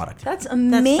 energy product. That's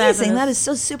amazing. fabulous. That is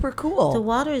so super cool. The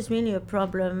water is really a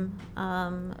problem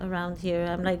around here.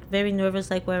 I'm like very nervous,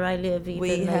 like where I live, even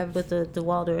We like, have- with the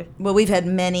water. Well, we've had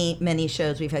many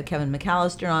shows. We've had Kevin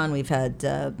McAllister on. We've had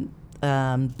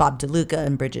Bob DeLuca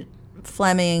and Bridget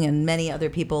Fleming and many other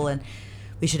people. And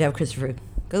we should have Christopher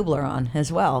Gobler on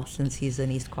as well, since he's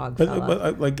an East Quogue fellow.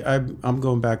 But I'm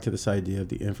going back to this idea of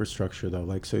the infrastructure, though.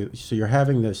 Like, so you're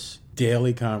having this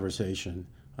daily conversation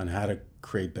on how to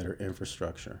create better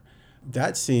infrastructure.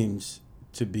 That seems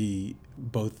to be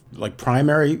both like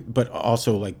primary, but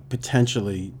also like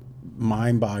potentially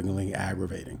mind-boggling,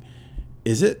 aggravating.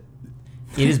 Is it?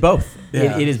 It is both.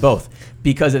 Yeah. It is both,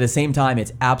 because at the same time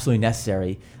it's absolutely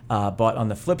necessary. But on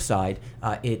the flip side,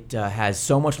 it has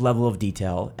so much level of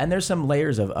detail, and there's some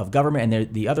layers of government.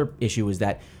 And the other issue is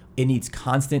that it needs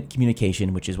constant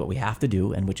communication, which is what we have to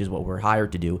do, and which is what we're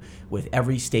hired to do, with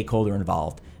every stakeholder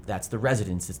involved. That's the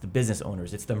residents, it's the business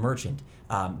owners, it's the merchant,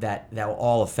 that will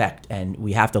all affect, and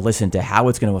we have to listen to how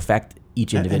it's going to affect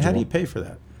each individual. And how do you pay for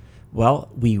that? Well,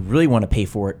 we really want to pay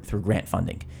for it through grant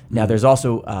funding. Now, there's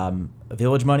also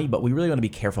village money, but we really want to be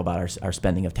careful about our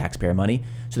spending of taxpayer money.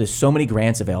 So there's so many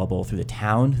grants available through the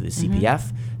town, through the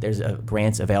CPF. There's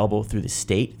grants available through the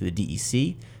state, through the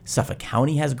DEC. Suffolk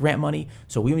County has grant money.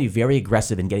 So we want to be very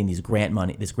aggressive in getting this grant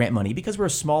money, because we're a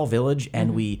small village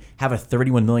and we have a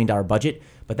 $31 million budget.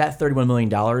 But that $31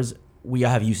 million, we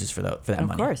have uses for that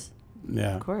money. Of course.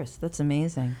 Yeah. Of course. That's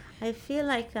amazing. I feel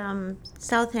like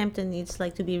Southampton needs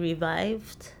like to be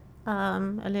revived a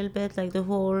little bit, like the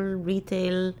whole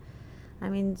retail. I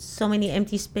mean, so many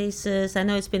empty spaces. I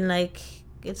know it's been been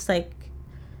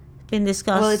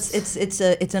discussed. Well,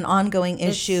 it's an ongoing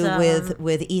issue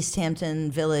with East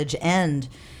Hampton Village and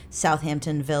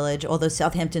Southampton Village. Although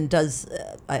Southampton does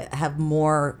have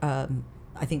more,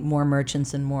 I think, more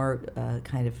merchants and more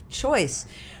kind of choice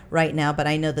right now. But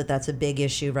I know that that's a big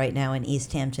issue right now in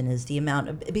East Hampton, is the amount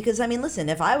of, because I mean, listen,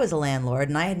 if I was a landlord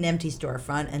and I had an empty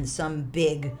storefront and some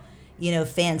big,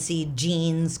 fancy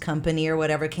jeans company or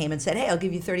whatever came and said, hey, I'll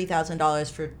give you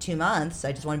 $30,000 for 2 months.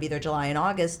 I just want to be there July and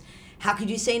August. How could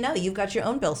you say no? You've got your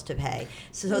own bills to pay.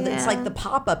 So it's like the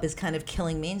pop-up is kind of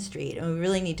killing Main Street. And we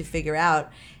really need to figure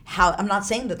out how, I'm not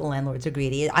saying that the landlords are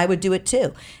greedy. I would do it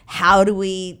too. How do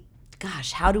we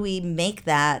make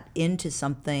that into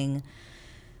something?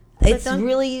 It's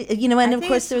really, and of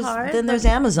course there's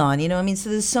Amazon, so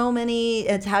there's so many,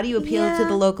 it's how do you appeal to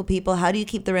the local people? How do you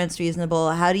keep the rents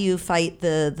reasonable? How do you fight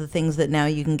the things that now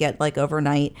you can get like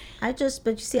overnight? I just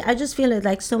feel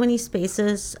like so many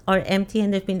spaces are empty,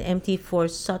 and they've been empty for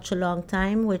such a long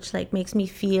time, which like makes me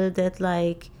feel that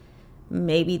like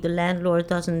maybe the landlord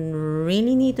doesn't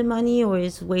really need the money, or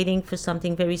is waiting for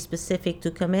something very specific to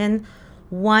come in.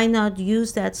 Why not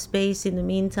use that space in the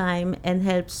meantime and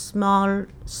help small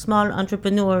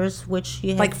entrepreneurs, which you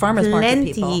have like farmers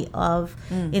market plenty of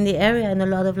in the area, and a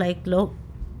lot of like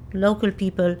local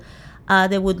people.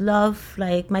 They would love,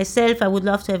 like myself, I would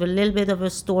love to have a little bit of a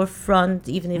storefront,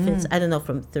 even if it's, I don't know,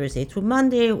 from Thursday through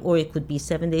Monday, or it could be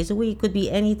 7 days a week, could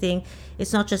be anything.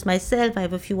 It's not just myself. I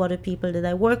have a few other people that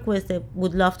I work with that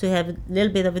would love to have a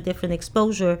little bit of a different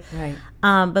exposure. Right.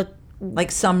 But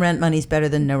like some rent money is better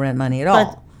than no rent money at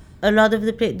all. But a lot of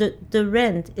the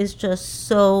rent is just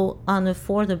so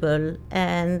unaffordable,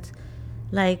 and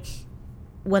like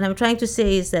what I'm trying to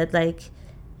say is that like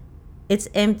it's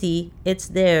empty, it's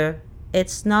there,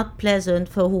 it's not pleasant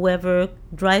for whoever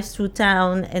drives through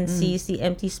town and sees the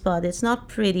empty spot. It's not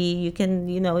pretty. You can,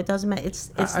 it doesn't matter. It's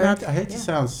not. I hate to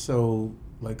sound so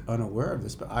like unaware of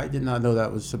this, but I did not know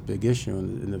that was a big issue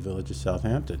in the village of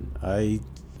Southampton.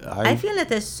 I feel that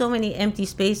there's so many empty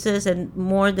spaces, and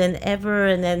more than ever.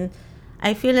 And then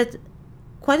I feel that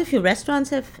quite a few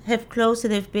restaurants have closed that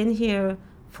have been here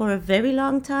for a very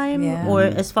long time, or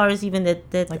as far as even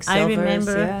that like I Silvers,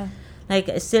 remember, like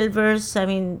Silvers. I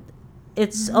mean,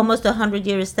 it's almost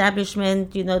 100-year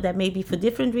establishment. That may be for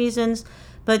different reasons,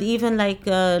 but even like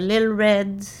Little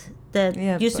Red. That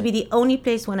used to be the only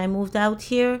place when I moved out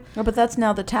here. Oh, but that's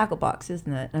now the Tackle Box,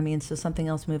 isn't it? I mean, so something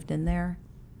else moved in there.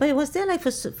 But it was there like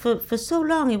for so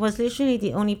long. It was literally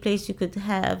the only place you could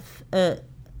have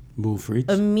Moules frites,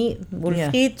 or Moules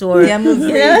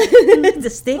the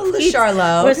steak frites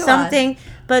Charlot or something.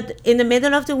 But in the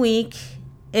middle of the week,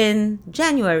 in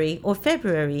January or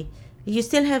February, you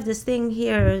still have this thing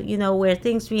here, where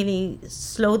things really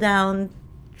slow down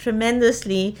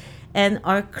tremendously and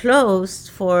are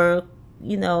closed for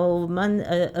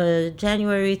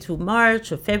January to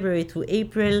March or February to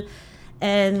April.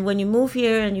 And when you move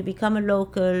here and you become a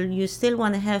local, you still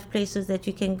want to have places that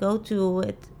you can go to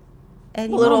at any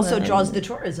moment. It also draws the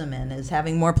tourism in, is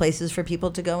having more places for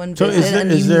people to go and so visit.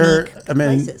 Is there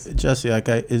places. Jesse,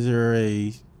 is there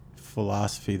a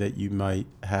philosophy that you might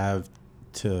have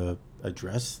to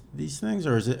address these things,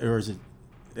 or is it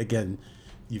again,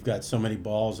 you've got so many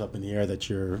balls up in the air that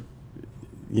you're,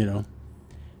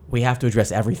 we have to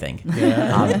address everything.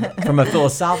 From a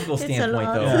philosophical standpoint,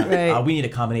 lot. though, Right. we need a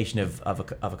combination of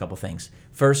a couple things.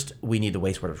 First, we need the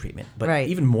wastewater treatment, but Right.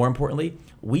 even more importantly,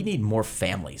 we need more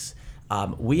families.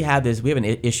 We have an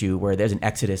issue where there's an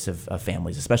exodus of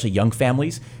families, especially young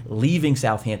families, leaving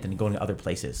Southampton and going to other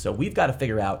places. So we've got to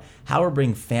figure out how we're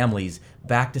bringing families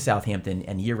back to Southampton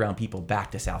and year-round people back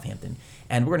to Southampton.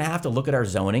 And we're going to have to look at our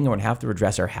zoning, and we're going to have to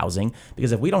address our housing,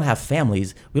 because if we don't have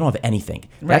families, we don't have anything.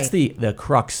 That's Right. the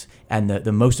crux and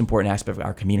the most important aspect of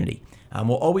our community.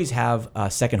 We'll always have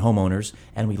second homeowners,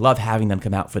 and we love having them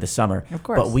come out for the summer. Of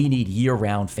course. But we need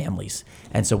year-round families.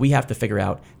 And so we have to figure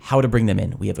out how to bring them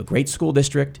in. We have a great school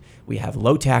district. We have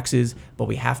low taxes, but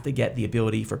we have to get the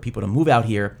ability for people to move out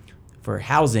here for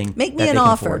housing. Make that me an they can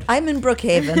offer. afford. I'm in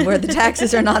Brookhaven where the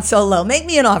taxes are not so low. Make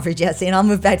me an offer, Jesse, and I'll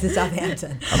move back to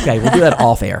Southampton. Okay, we'll do that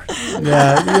off air. No,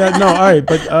 all right,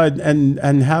 but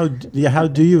and how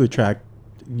do you attract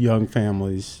young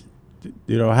families?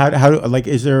 You know, how like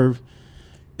is there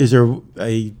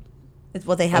a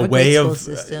Well, they have a way great school of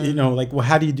system. you know, like, well,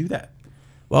 how do you do that?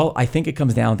 Well, I think it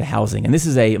comes down to housing. And this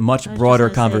is a much was broader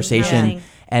just gonna say, conversation housing.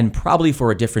 and probably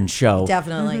for a different show.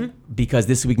 Definitely. Because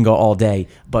this we can go all day,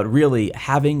 but really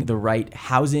having the right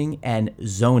housing and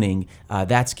zoning,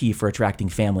 that's key for attracting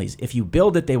families. If you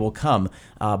build it, they will come,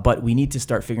 but we need to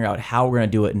start figuring out how we're going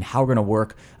to do it and how we're going to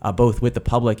work both with the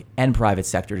public and private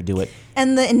sector to do it.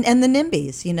 And the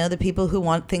NIMBYs, you know, the people who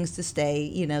want things to stay,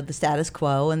 you know, the status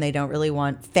quo, and they don't really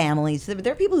want families.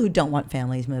 There are people who don't want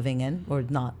families moving in, or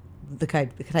not the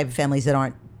type of families that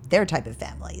aren't their type of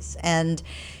families. And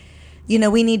you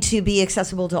know, we need to be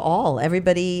accessible to all.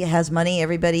 Everybody has money.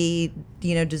 Everybody,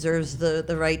 you know, deserves the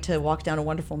right to walk down a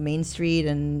wonderful main street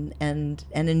and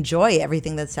enjoy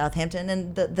everything that Southampton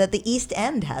and that the East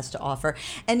End has to offer.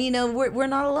 And you know, we're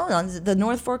not alone. The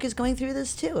North Fork is going through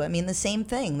this too. I mean, the same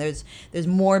thing. There's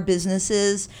more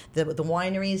businesses. The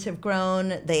wineries have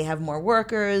grown. They have more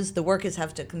workers. The workers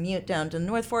have to commute down to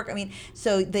North Fork. I mean,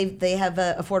 so they have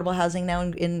affordable housing now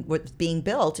in what's being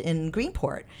built in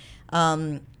Greenport.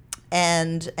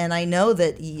 And I know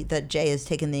that Jay has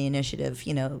taken the initiative,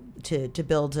 you know, to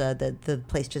build the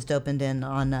place just opened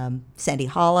on Sandy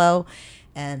Hollow,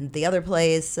 and the other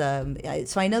place. So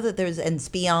I know that there's, and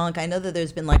Spionk, I know that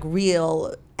there's been like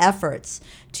real efforts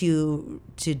to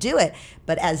do it.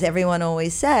 But as everyone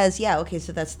always says, yeah, okay,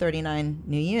 so that's 39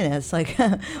 new units. Like,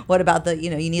 what about you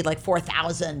need like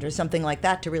 4,000 or something like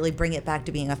that to really bring it back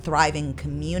to being a thriving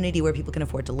community where people can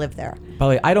afford to live there. By the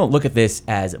way, I don't look at this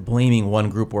as blaming one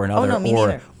group or another, no, me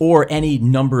neither. or any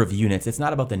number of units. It's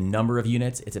not about the number of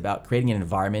units. It's about creating an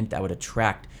environment that would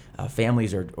attract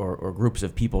families or groups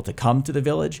of people to come to the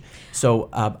village. So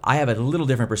I have a little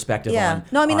different perspective on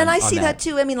no, I mean, on- and I on see that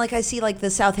too. I mean, like I see like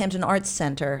the Southampton Arts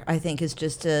Center, I think is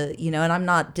just and I'm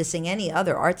not dissing any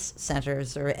other arts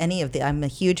centers or any of I'm a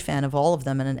huge fan of all of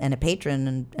them and a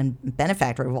patron and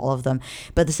benefactor of all of them.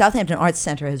 But the Southampton Arts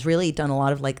Center has really done a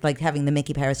lot of like having the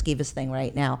Mickey Paraskevas thing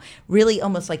right now, really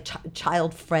almost like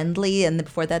child friendly. And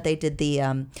before that they did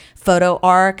the photo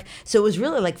arc. So it was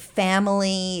really like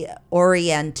family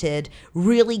oriented,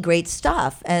 really great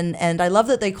stuff. And I love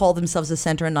that they call themselves a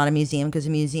center and not a museum, because a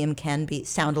museum can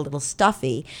sound a little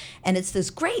stuffy. And it's this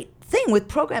great thing with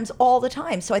programs all the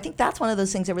time. So I think that's one of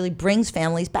those things that really brings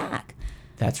families back.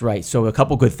 That's right. So a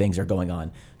couple good things are going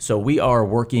on. So we are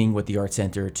working with the Art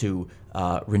Center to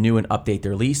renew and update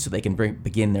their lease so they can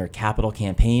begin their capital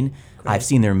campaign. Great. I've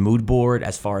seen their mood board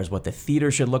as far as what the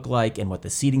theater should look like and what the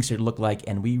seating should look like,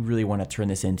 and we really want to turn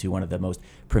this into one of the most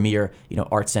premier,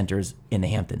 art centers in the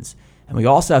Hamptons. And we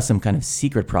also have some kind of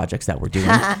secret projects that we're doing.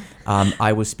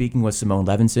 I was speaking with Simone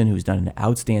Levinson, who's done an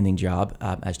outstanding job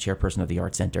as chairperson of the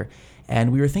Art Center.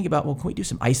 And we were thinking about, can we do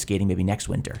some ice skating maybe next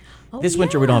winter? This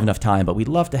winter we don't have enough time, but we'd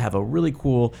love to have a really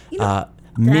cool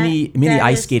mini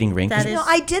ice skating rink.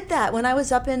 I did that when I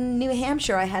was up in New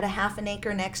Hampshire. I had a half an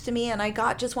acre next to me, and I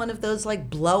got just one of those like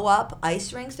blow up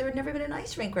ice rinks. There had never been an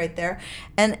ice rink right there,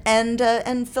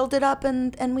 and filled it up,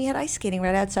 and we had ice skating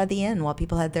right outside the inn while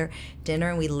people had their dinner,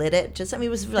 and we lit it. It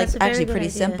was like actually pretty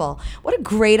simple. What a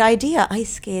great idea,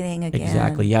 ice skating again.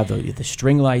 Exactly. You have the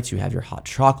string lights. You have your hot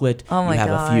chocolate. Oh my God. You have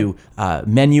God. a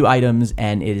few menu items,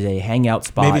 and it is a hangout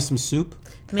spot. Maybe some soup.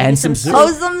 And some soup.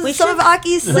 Oh, some of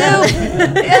Aki's soup.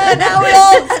 Yeah, now we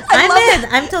all.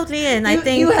 I'm totally in. I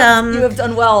think you have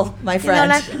done well, my friend.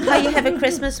 like how you have a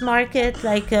Christmas market,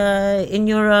 like in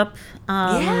Europe,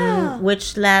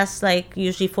 which lasts like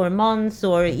usually for months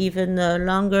or even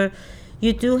longer.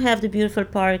 You do have the beautiful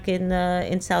park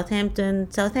in Southampton.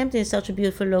 Southampton is such a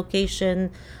beautiful location.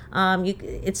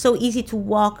 It's so easy to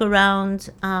walk around.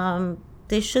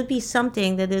 There should be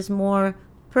something that is more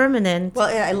permanent. Well,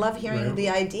 I love hearing the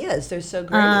ideas. They're so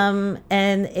great.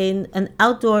 And in an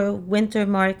outdoor winter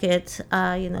market,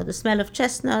 the smell of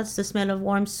chestnuts, the smell of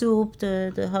warm soup,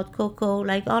 the hot cocoa,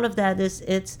 like all of that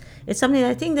it's something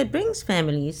I think that brings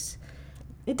families.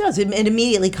 It does. It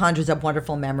immediately conjures up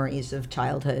wonderful memories of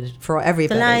childhood for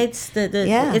everybody. The lights,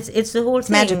 Yeah. it's the whole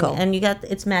thing. magical. And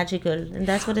it's magical, and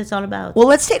that's what it's all about. Well,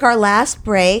 let's take our last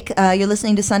break. You're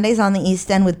listening to Sundays on the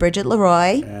East End with Bridget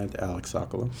Leroy. And Alex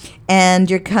Sokolow. And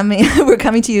we're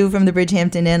coming to you from the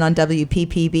Bridgehampton Inn on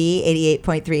WPPB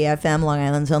 88.3 FM, Long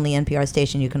Island's only NPR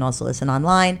station. You can also listen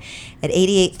online at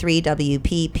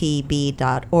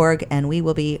 883wppb.org, and we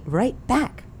will be right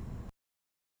back.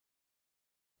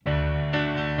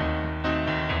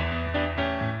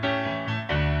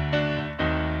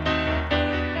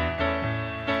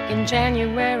 In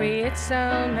January, it's so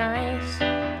nice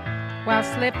while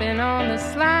slipping on the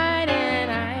sliding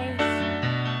ice.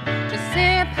 Just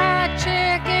sip hot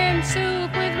chicken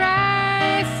soup with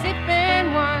rice.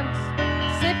 Sipping once,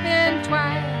 sipping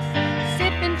twice.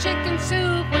 Sipping chicken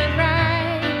soup with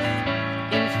rice.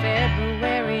 In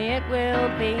February, it will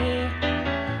be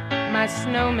my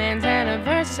snowman's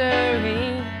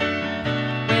anniversary.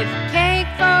 With cake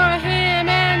for him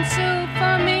and soup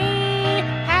for me.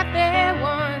 Happy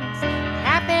once,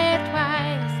 happy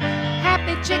twice,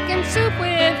 happy chicken soup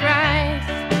with rice.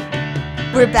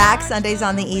 We're back, Sundays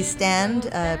on the East End.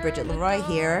 Bridget Leroy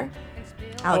here.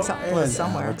 Alex Sokolow is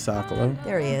somewhere. Alex Sokolow.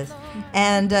 There he is.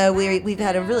 And we've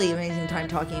had a really amazing time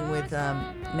talking with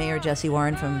Mayor Jesse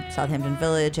Warren from Southampton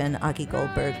Village and Aki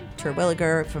Goldberg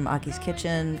Terwilliger from Aki's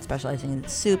Kitchen, specializing in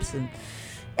soups and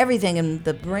everything, and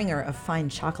the bringer of fine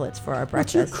chocolates for our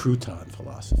What's your breakfast. crouton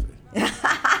philosophy?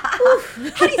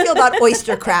 How do you feel about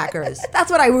oyster crackers? That's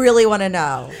what I really want to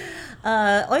know.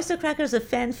 Oyster crackers are a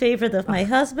fan favorite of my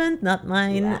husband, not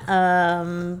mine.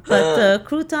 But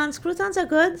croutons are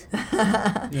good.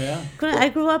 Yeah. I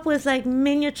grew up with like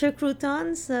miniature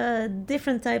croutons,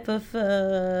 different type of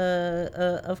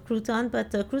crouton,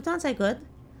 but croutons are good.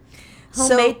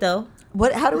 Homemade though.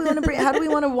 How do we want to how do we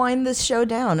want to wind this show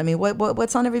down? I mean,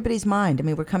 what's on everybody's mind? I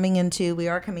mean, we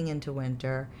are coming into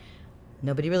winter.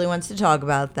 Nobody really wants to talk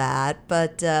about that,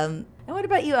 but and what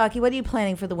about you, Aki? What are you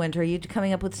planning for the winter? Are you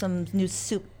coming up with some new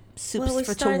soups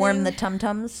to warm the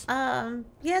tum-tums?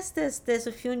 Yes, there's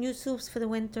a few new soups for the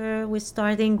winter. We're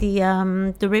starting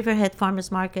the Riverhead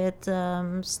Farmers Market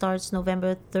starts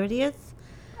November 30th.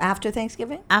 After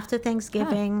Thanksgiving? After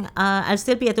Thanksgiving. I'll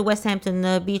still be at the West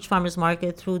Hampton Beach Farmers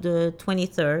Market through the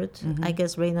 23rd, I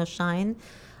guess, rain or shine.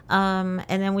 And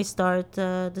then we start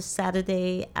the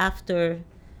Saturday after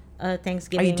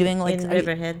Thanksgiving. Are you doing like in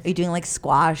Riverhead? Are you doing like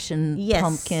squash and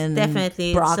pumpkin?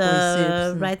 Definitely. And broccoli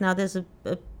soups. Right now, there's a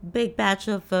big batch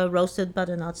of roasted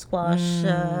butternut squash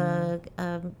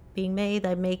being made.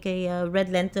 I make a red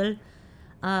lentil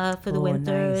for the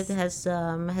winter. Nice. It has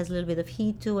a little bit of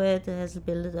heat to it. It has a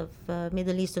bit of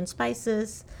Middle Eastern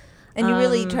spices. And you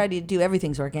really try to do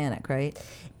everything's organic, right?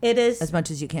 It is as much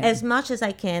as you can. As much as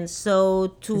I can.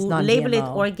 So to label it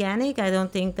organic, I don't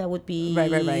think that would be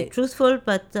right. truthful.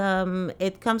 But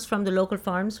it comes from the local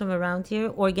farms from around here.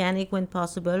 Organic when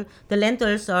possible. The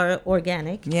lentils are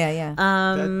organic. Yeah.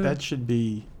 That should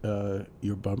be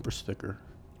your bumper sticker.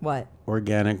 What?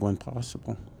 Organic when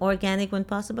possible. Organic when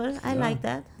possible. I like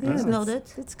that. It's noted.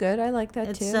 It's good. I like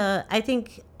that too. I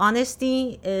think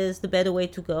honesty is the better way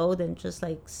to go than just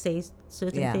like say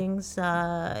certain things.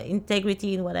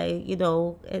 Integrity in what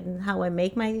and how I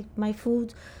make my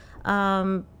food.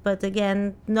 But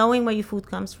again, knowing where your food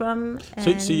comes from. And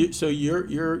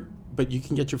But you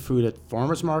can get your food at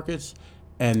farmers markets.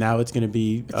 And now it's going to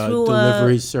be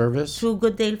delivery service through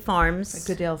Gooddale Farms.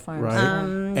 Gooddale Farms, right?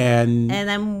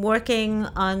 And I'm working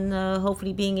on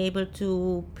hopefully being able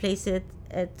to place it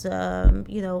at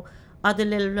other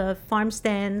little farm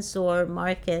stands or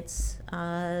markets.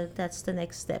 That's the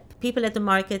next step. People at the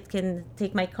market can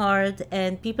take my card,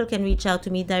 and people can reach out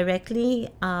to me directly.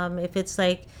 If it's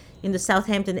like in the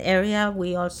Southampton area,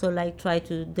 we also try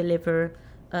to deliver.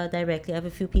 Directly. I have a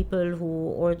few people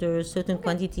who order a certain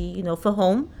quantity, for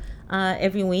home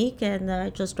every week,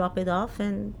 and just drop it off.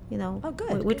 And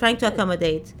we're trying to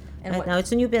accommodate. And right now,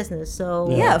 it's a new business,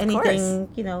 so anything,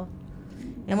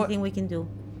 anything we can do.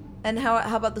 And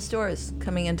how about the stores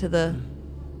coming into the?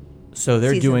 So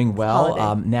they're doing well.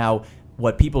 Holiday. Now,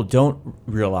 what people don't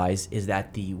realize is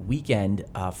that the weekend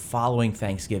following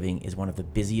Thanksgiving is one of the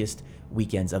busiest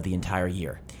weekends of the entire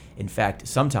year. In fact,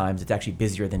 sometimes it's actually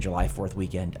busier than July 4th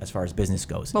weekend as far as business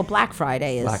goes. Well, Black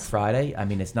Friday is. Black Friday. I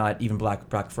mean, it's not even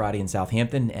Black Friday in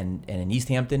Southampton and in East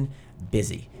Hampton,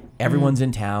 busy. Everyone's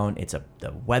in town.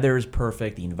 The weather's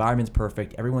perfect. The environment's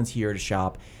perfect. Everyone's here to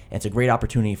shop. And it's a great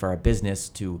opportunity for our business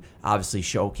to obviously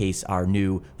showcase our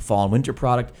new fall and winter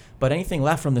product. But anything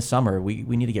left from the summer, we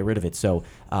need to get rid of it. So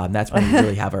that's when we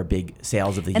really have our big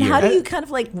sales of the And year. how do you kind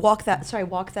of like walk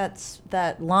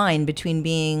that line between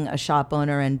being a shop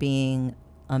owner and being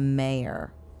a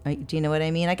mayor? Do you know what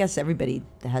I mean? I guess everybody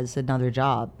has another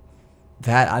job.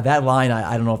 That line,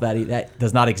 I don't know if that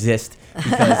does not exist,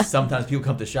 because sometimes people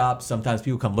come to shop, sometimes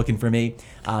people come looking for me.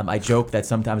 I joke that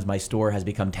sometimes my store has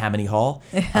become Tammany Hall,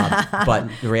 but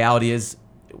the reality is,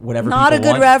 whatever Not a people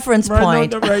good want, reference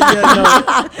point.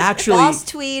 actually, Boss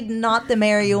Tweed, not the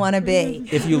mayor you want to be.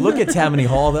 if you look at Tammany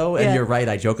Hall, though, and Yeah. you're right,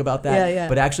 I joke about that. Yeah.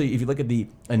 But actually, if you look at the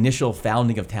initial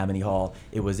founding of Tammany Hall,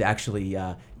 it was actually,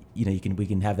 we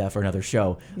can have that for another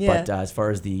show. Yeah. But as far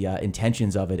as the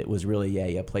intentions of it, it was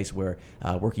really a place where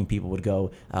working people would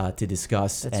go to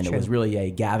discuss, That's and true. it was really a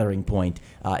gathering point.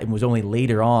 It was only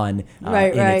later on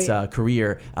Right, in its right.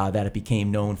 career that it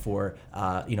became known for,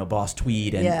 Boss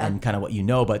Tweed Yeah. and kind of what you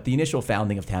know. But the initial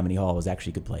founding of Tammany Hall was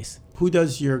actually a good place. Who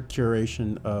does your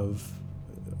curation of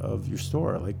your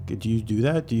store? Like, do you do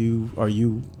that? Are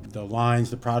you the lines,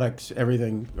 the products,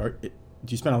 everything?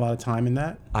 Do you spend a lot of time in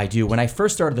that? I do. When I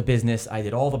first started the business, I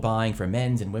did all the buying for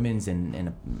men's and women's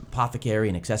and apothecary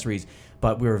and accessories.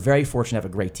 But we were very fortunate to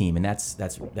have a great team, and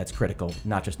that's critical,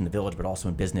 not just in the village, but also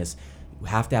in business. We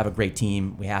have to have a great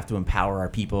team. We have to empower our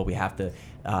people. We have to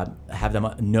have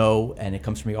them know, and it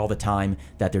comes from me all the time,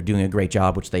 that they're doing a great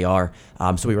job, which they are.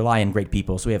 So we rely on great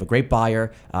people. So we have a great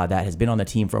buyer that has been on the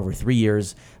team for over 3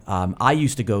 years. I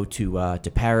used to go to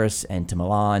Paris and to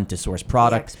Milan to source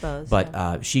product, expos,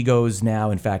 but she goes now.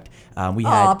 In fact, we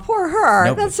had. Oh, poor her.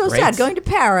 Nope, That's so great. sad. Going to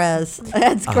Paris.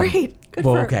 That's great. Good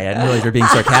Well, for okay, I didn't realize you were being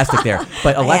sarcastic there.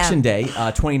 But I Election am. Day,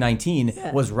 2019,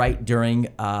 was right during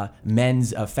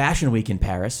men's Fashion Week in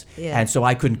Paris. Yeah. And so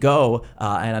I couldn't go,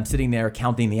 and I'm sitting there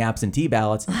counting the absentee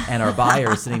ballots, and our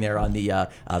buyer is sitting there on the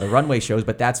runway shows.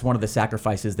 But that's one of the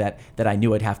sacrifices that I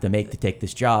knew I'd have to make to take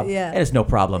this job. Yeah. And it's no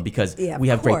problem, because Yeah, we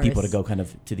of have great people to course. go kind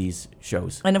of to these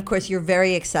shows. And of course, you're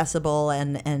very accessible,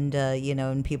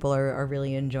 and people are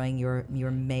really enjoying your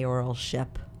mayoralship,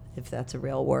 if that's a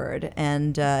real word.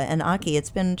 And Aki, it's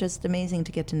been just amazing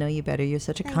to get to know you better. You're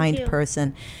such a kind you.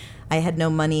 person. I had no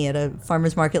money at a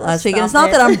farmer's market last week, and it's stop not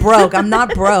it. that I'm broke. I'm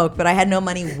not broke, but I had no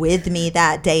money with me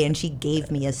that day, and she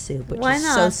gave me a soup, which Why is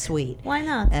not? so sweet. Why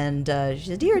not? And she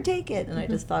said, "Here, take it." And I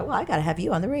just thought, well, I got to have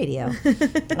you on the radio.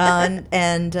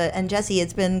 And Jesse,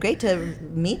 it's been great to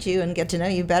meet you and get to know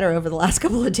you better over the last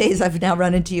couple of days. I've now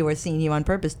run into you or seen you on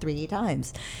purpose 3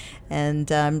 times, and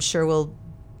I'm sure we'll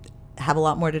have a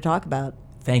lot more to talk about.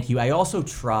 Thank you. I also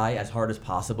try as hard as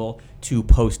possible to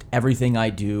post everything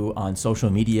I do on social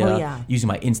media Oh, yeah. using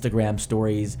my Instagram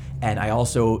stories. And I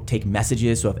also take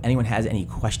messages. So if anyone has any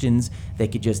questions, they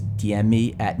could just DM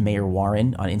me at Mayor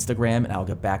Warren on Instagram, and I'll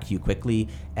get back to you quickly.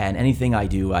 And anything I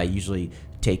do, I usually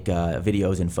take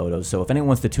videos and photos. So if anyone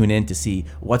wants to tune in to see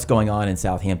what's going on in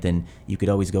Southampton, you could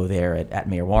always go there at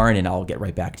Mayor Warren, and I'll get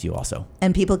right back to you also.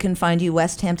 And people can find you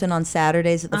West Hampton on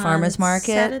Saturdays at the On farmers market,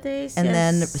 Saturdays, and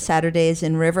then yes. Saturdays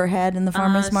in Riverhead in the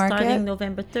farmers market, Starting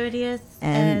November 30th,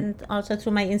 And- and also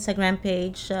through my Instagram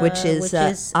page, which is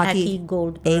Aki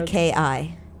Goldberg.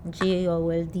 AKI.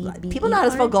 Goldberg. People know how to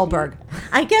spell Goldberg.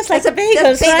 I guess like That's the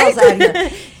bagels, bagels right? out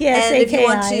here. Yes, and if you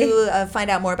want AKI. to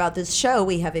find out more about this show,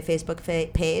 we have a Facebook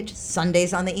page,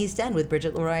 Sundays on the East End with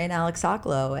Bridget Leroy and Alex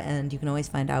Sokolow, and you can always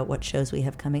find out what shows we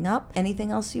have coming up.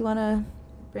 Anything else you want to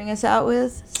bring us out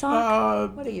with,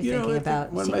 Sok? What are you thinking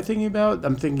about? What am I thinking about?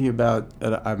 I'm thinking about.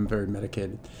 I'm very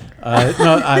medicated.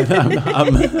 No,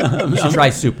 I'm You should try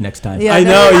soup next time. Yeah. I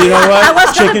know. You know I what?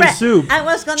 was gonna Chicken bring- soup. I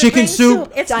was gonna chicken bring soup.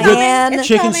 soup. It's Diane. coming. It's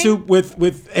Chicken coming. soup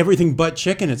with everything but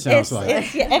chicken. It sounds like.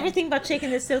 It's everything but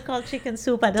chicken is still called chicken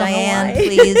soup. I don't Diane, know why.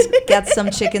 please get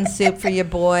some chicken soup for your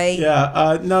boy.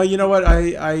 Yeah. No. You know what?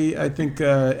 I think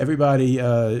everybody.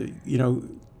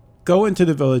 Go into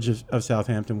the village of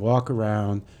Southampton. Walk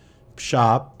around.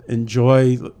 Shop.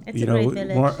 Enjoy. It's a great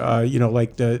village. More.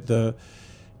 Like the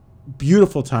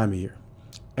beautiful time of year.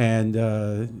 And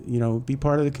be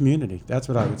part of the community. That's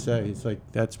what I would say. It's like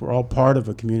we're all part of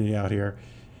a community out here,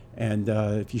 and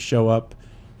if you show up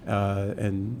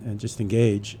and just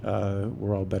engage,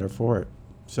 we're all better for it.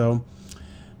 So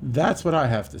that's what I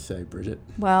have to say, Bridget.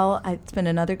 Well, it's been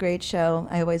another great show.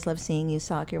 I always love seeing you,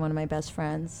 Sok. You're one of my best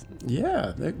friends.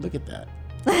 Yeah, look at that.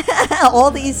 All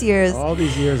these years. All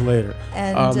these years later.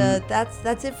 And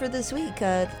that's it for this week.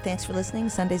 Thanks for listening.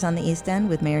 Sundays on the East End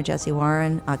with Mayor Jesse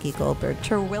Warren, Aki Goldberg,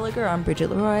 Terwilliger. I'm Bridget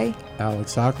Leroy.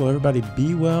 Alex Sokolow, everybody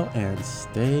be well and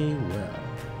stay well.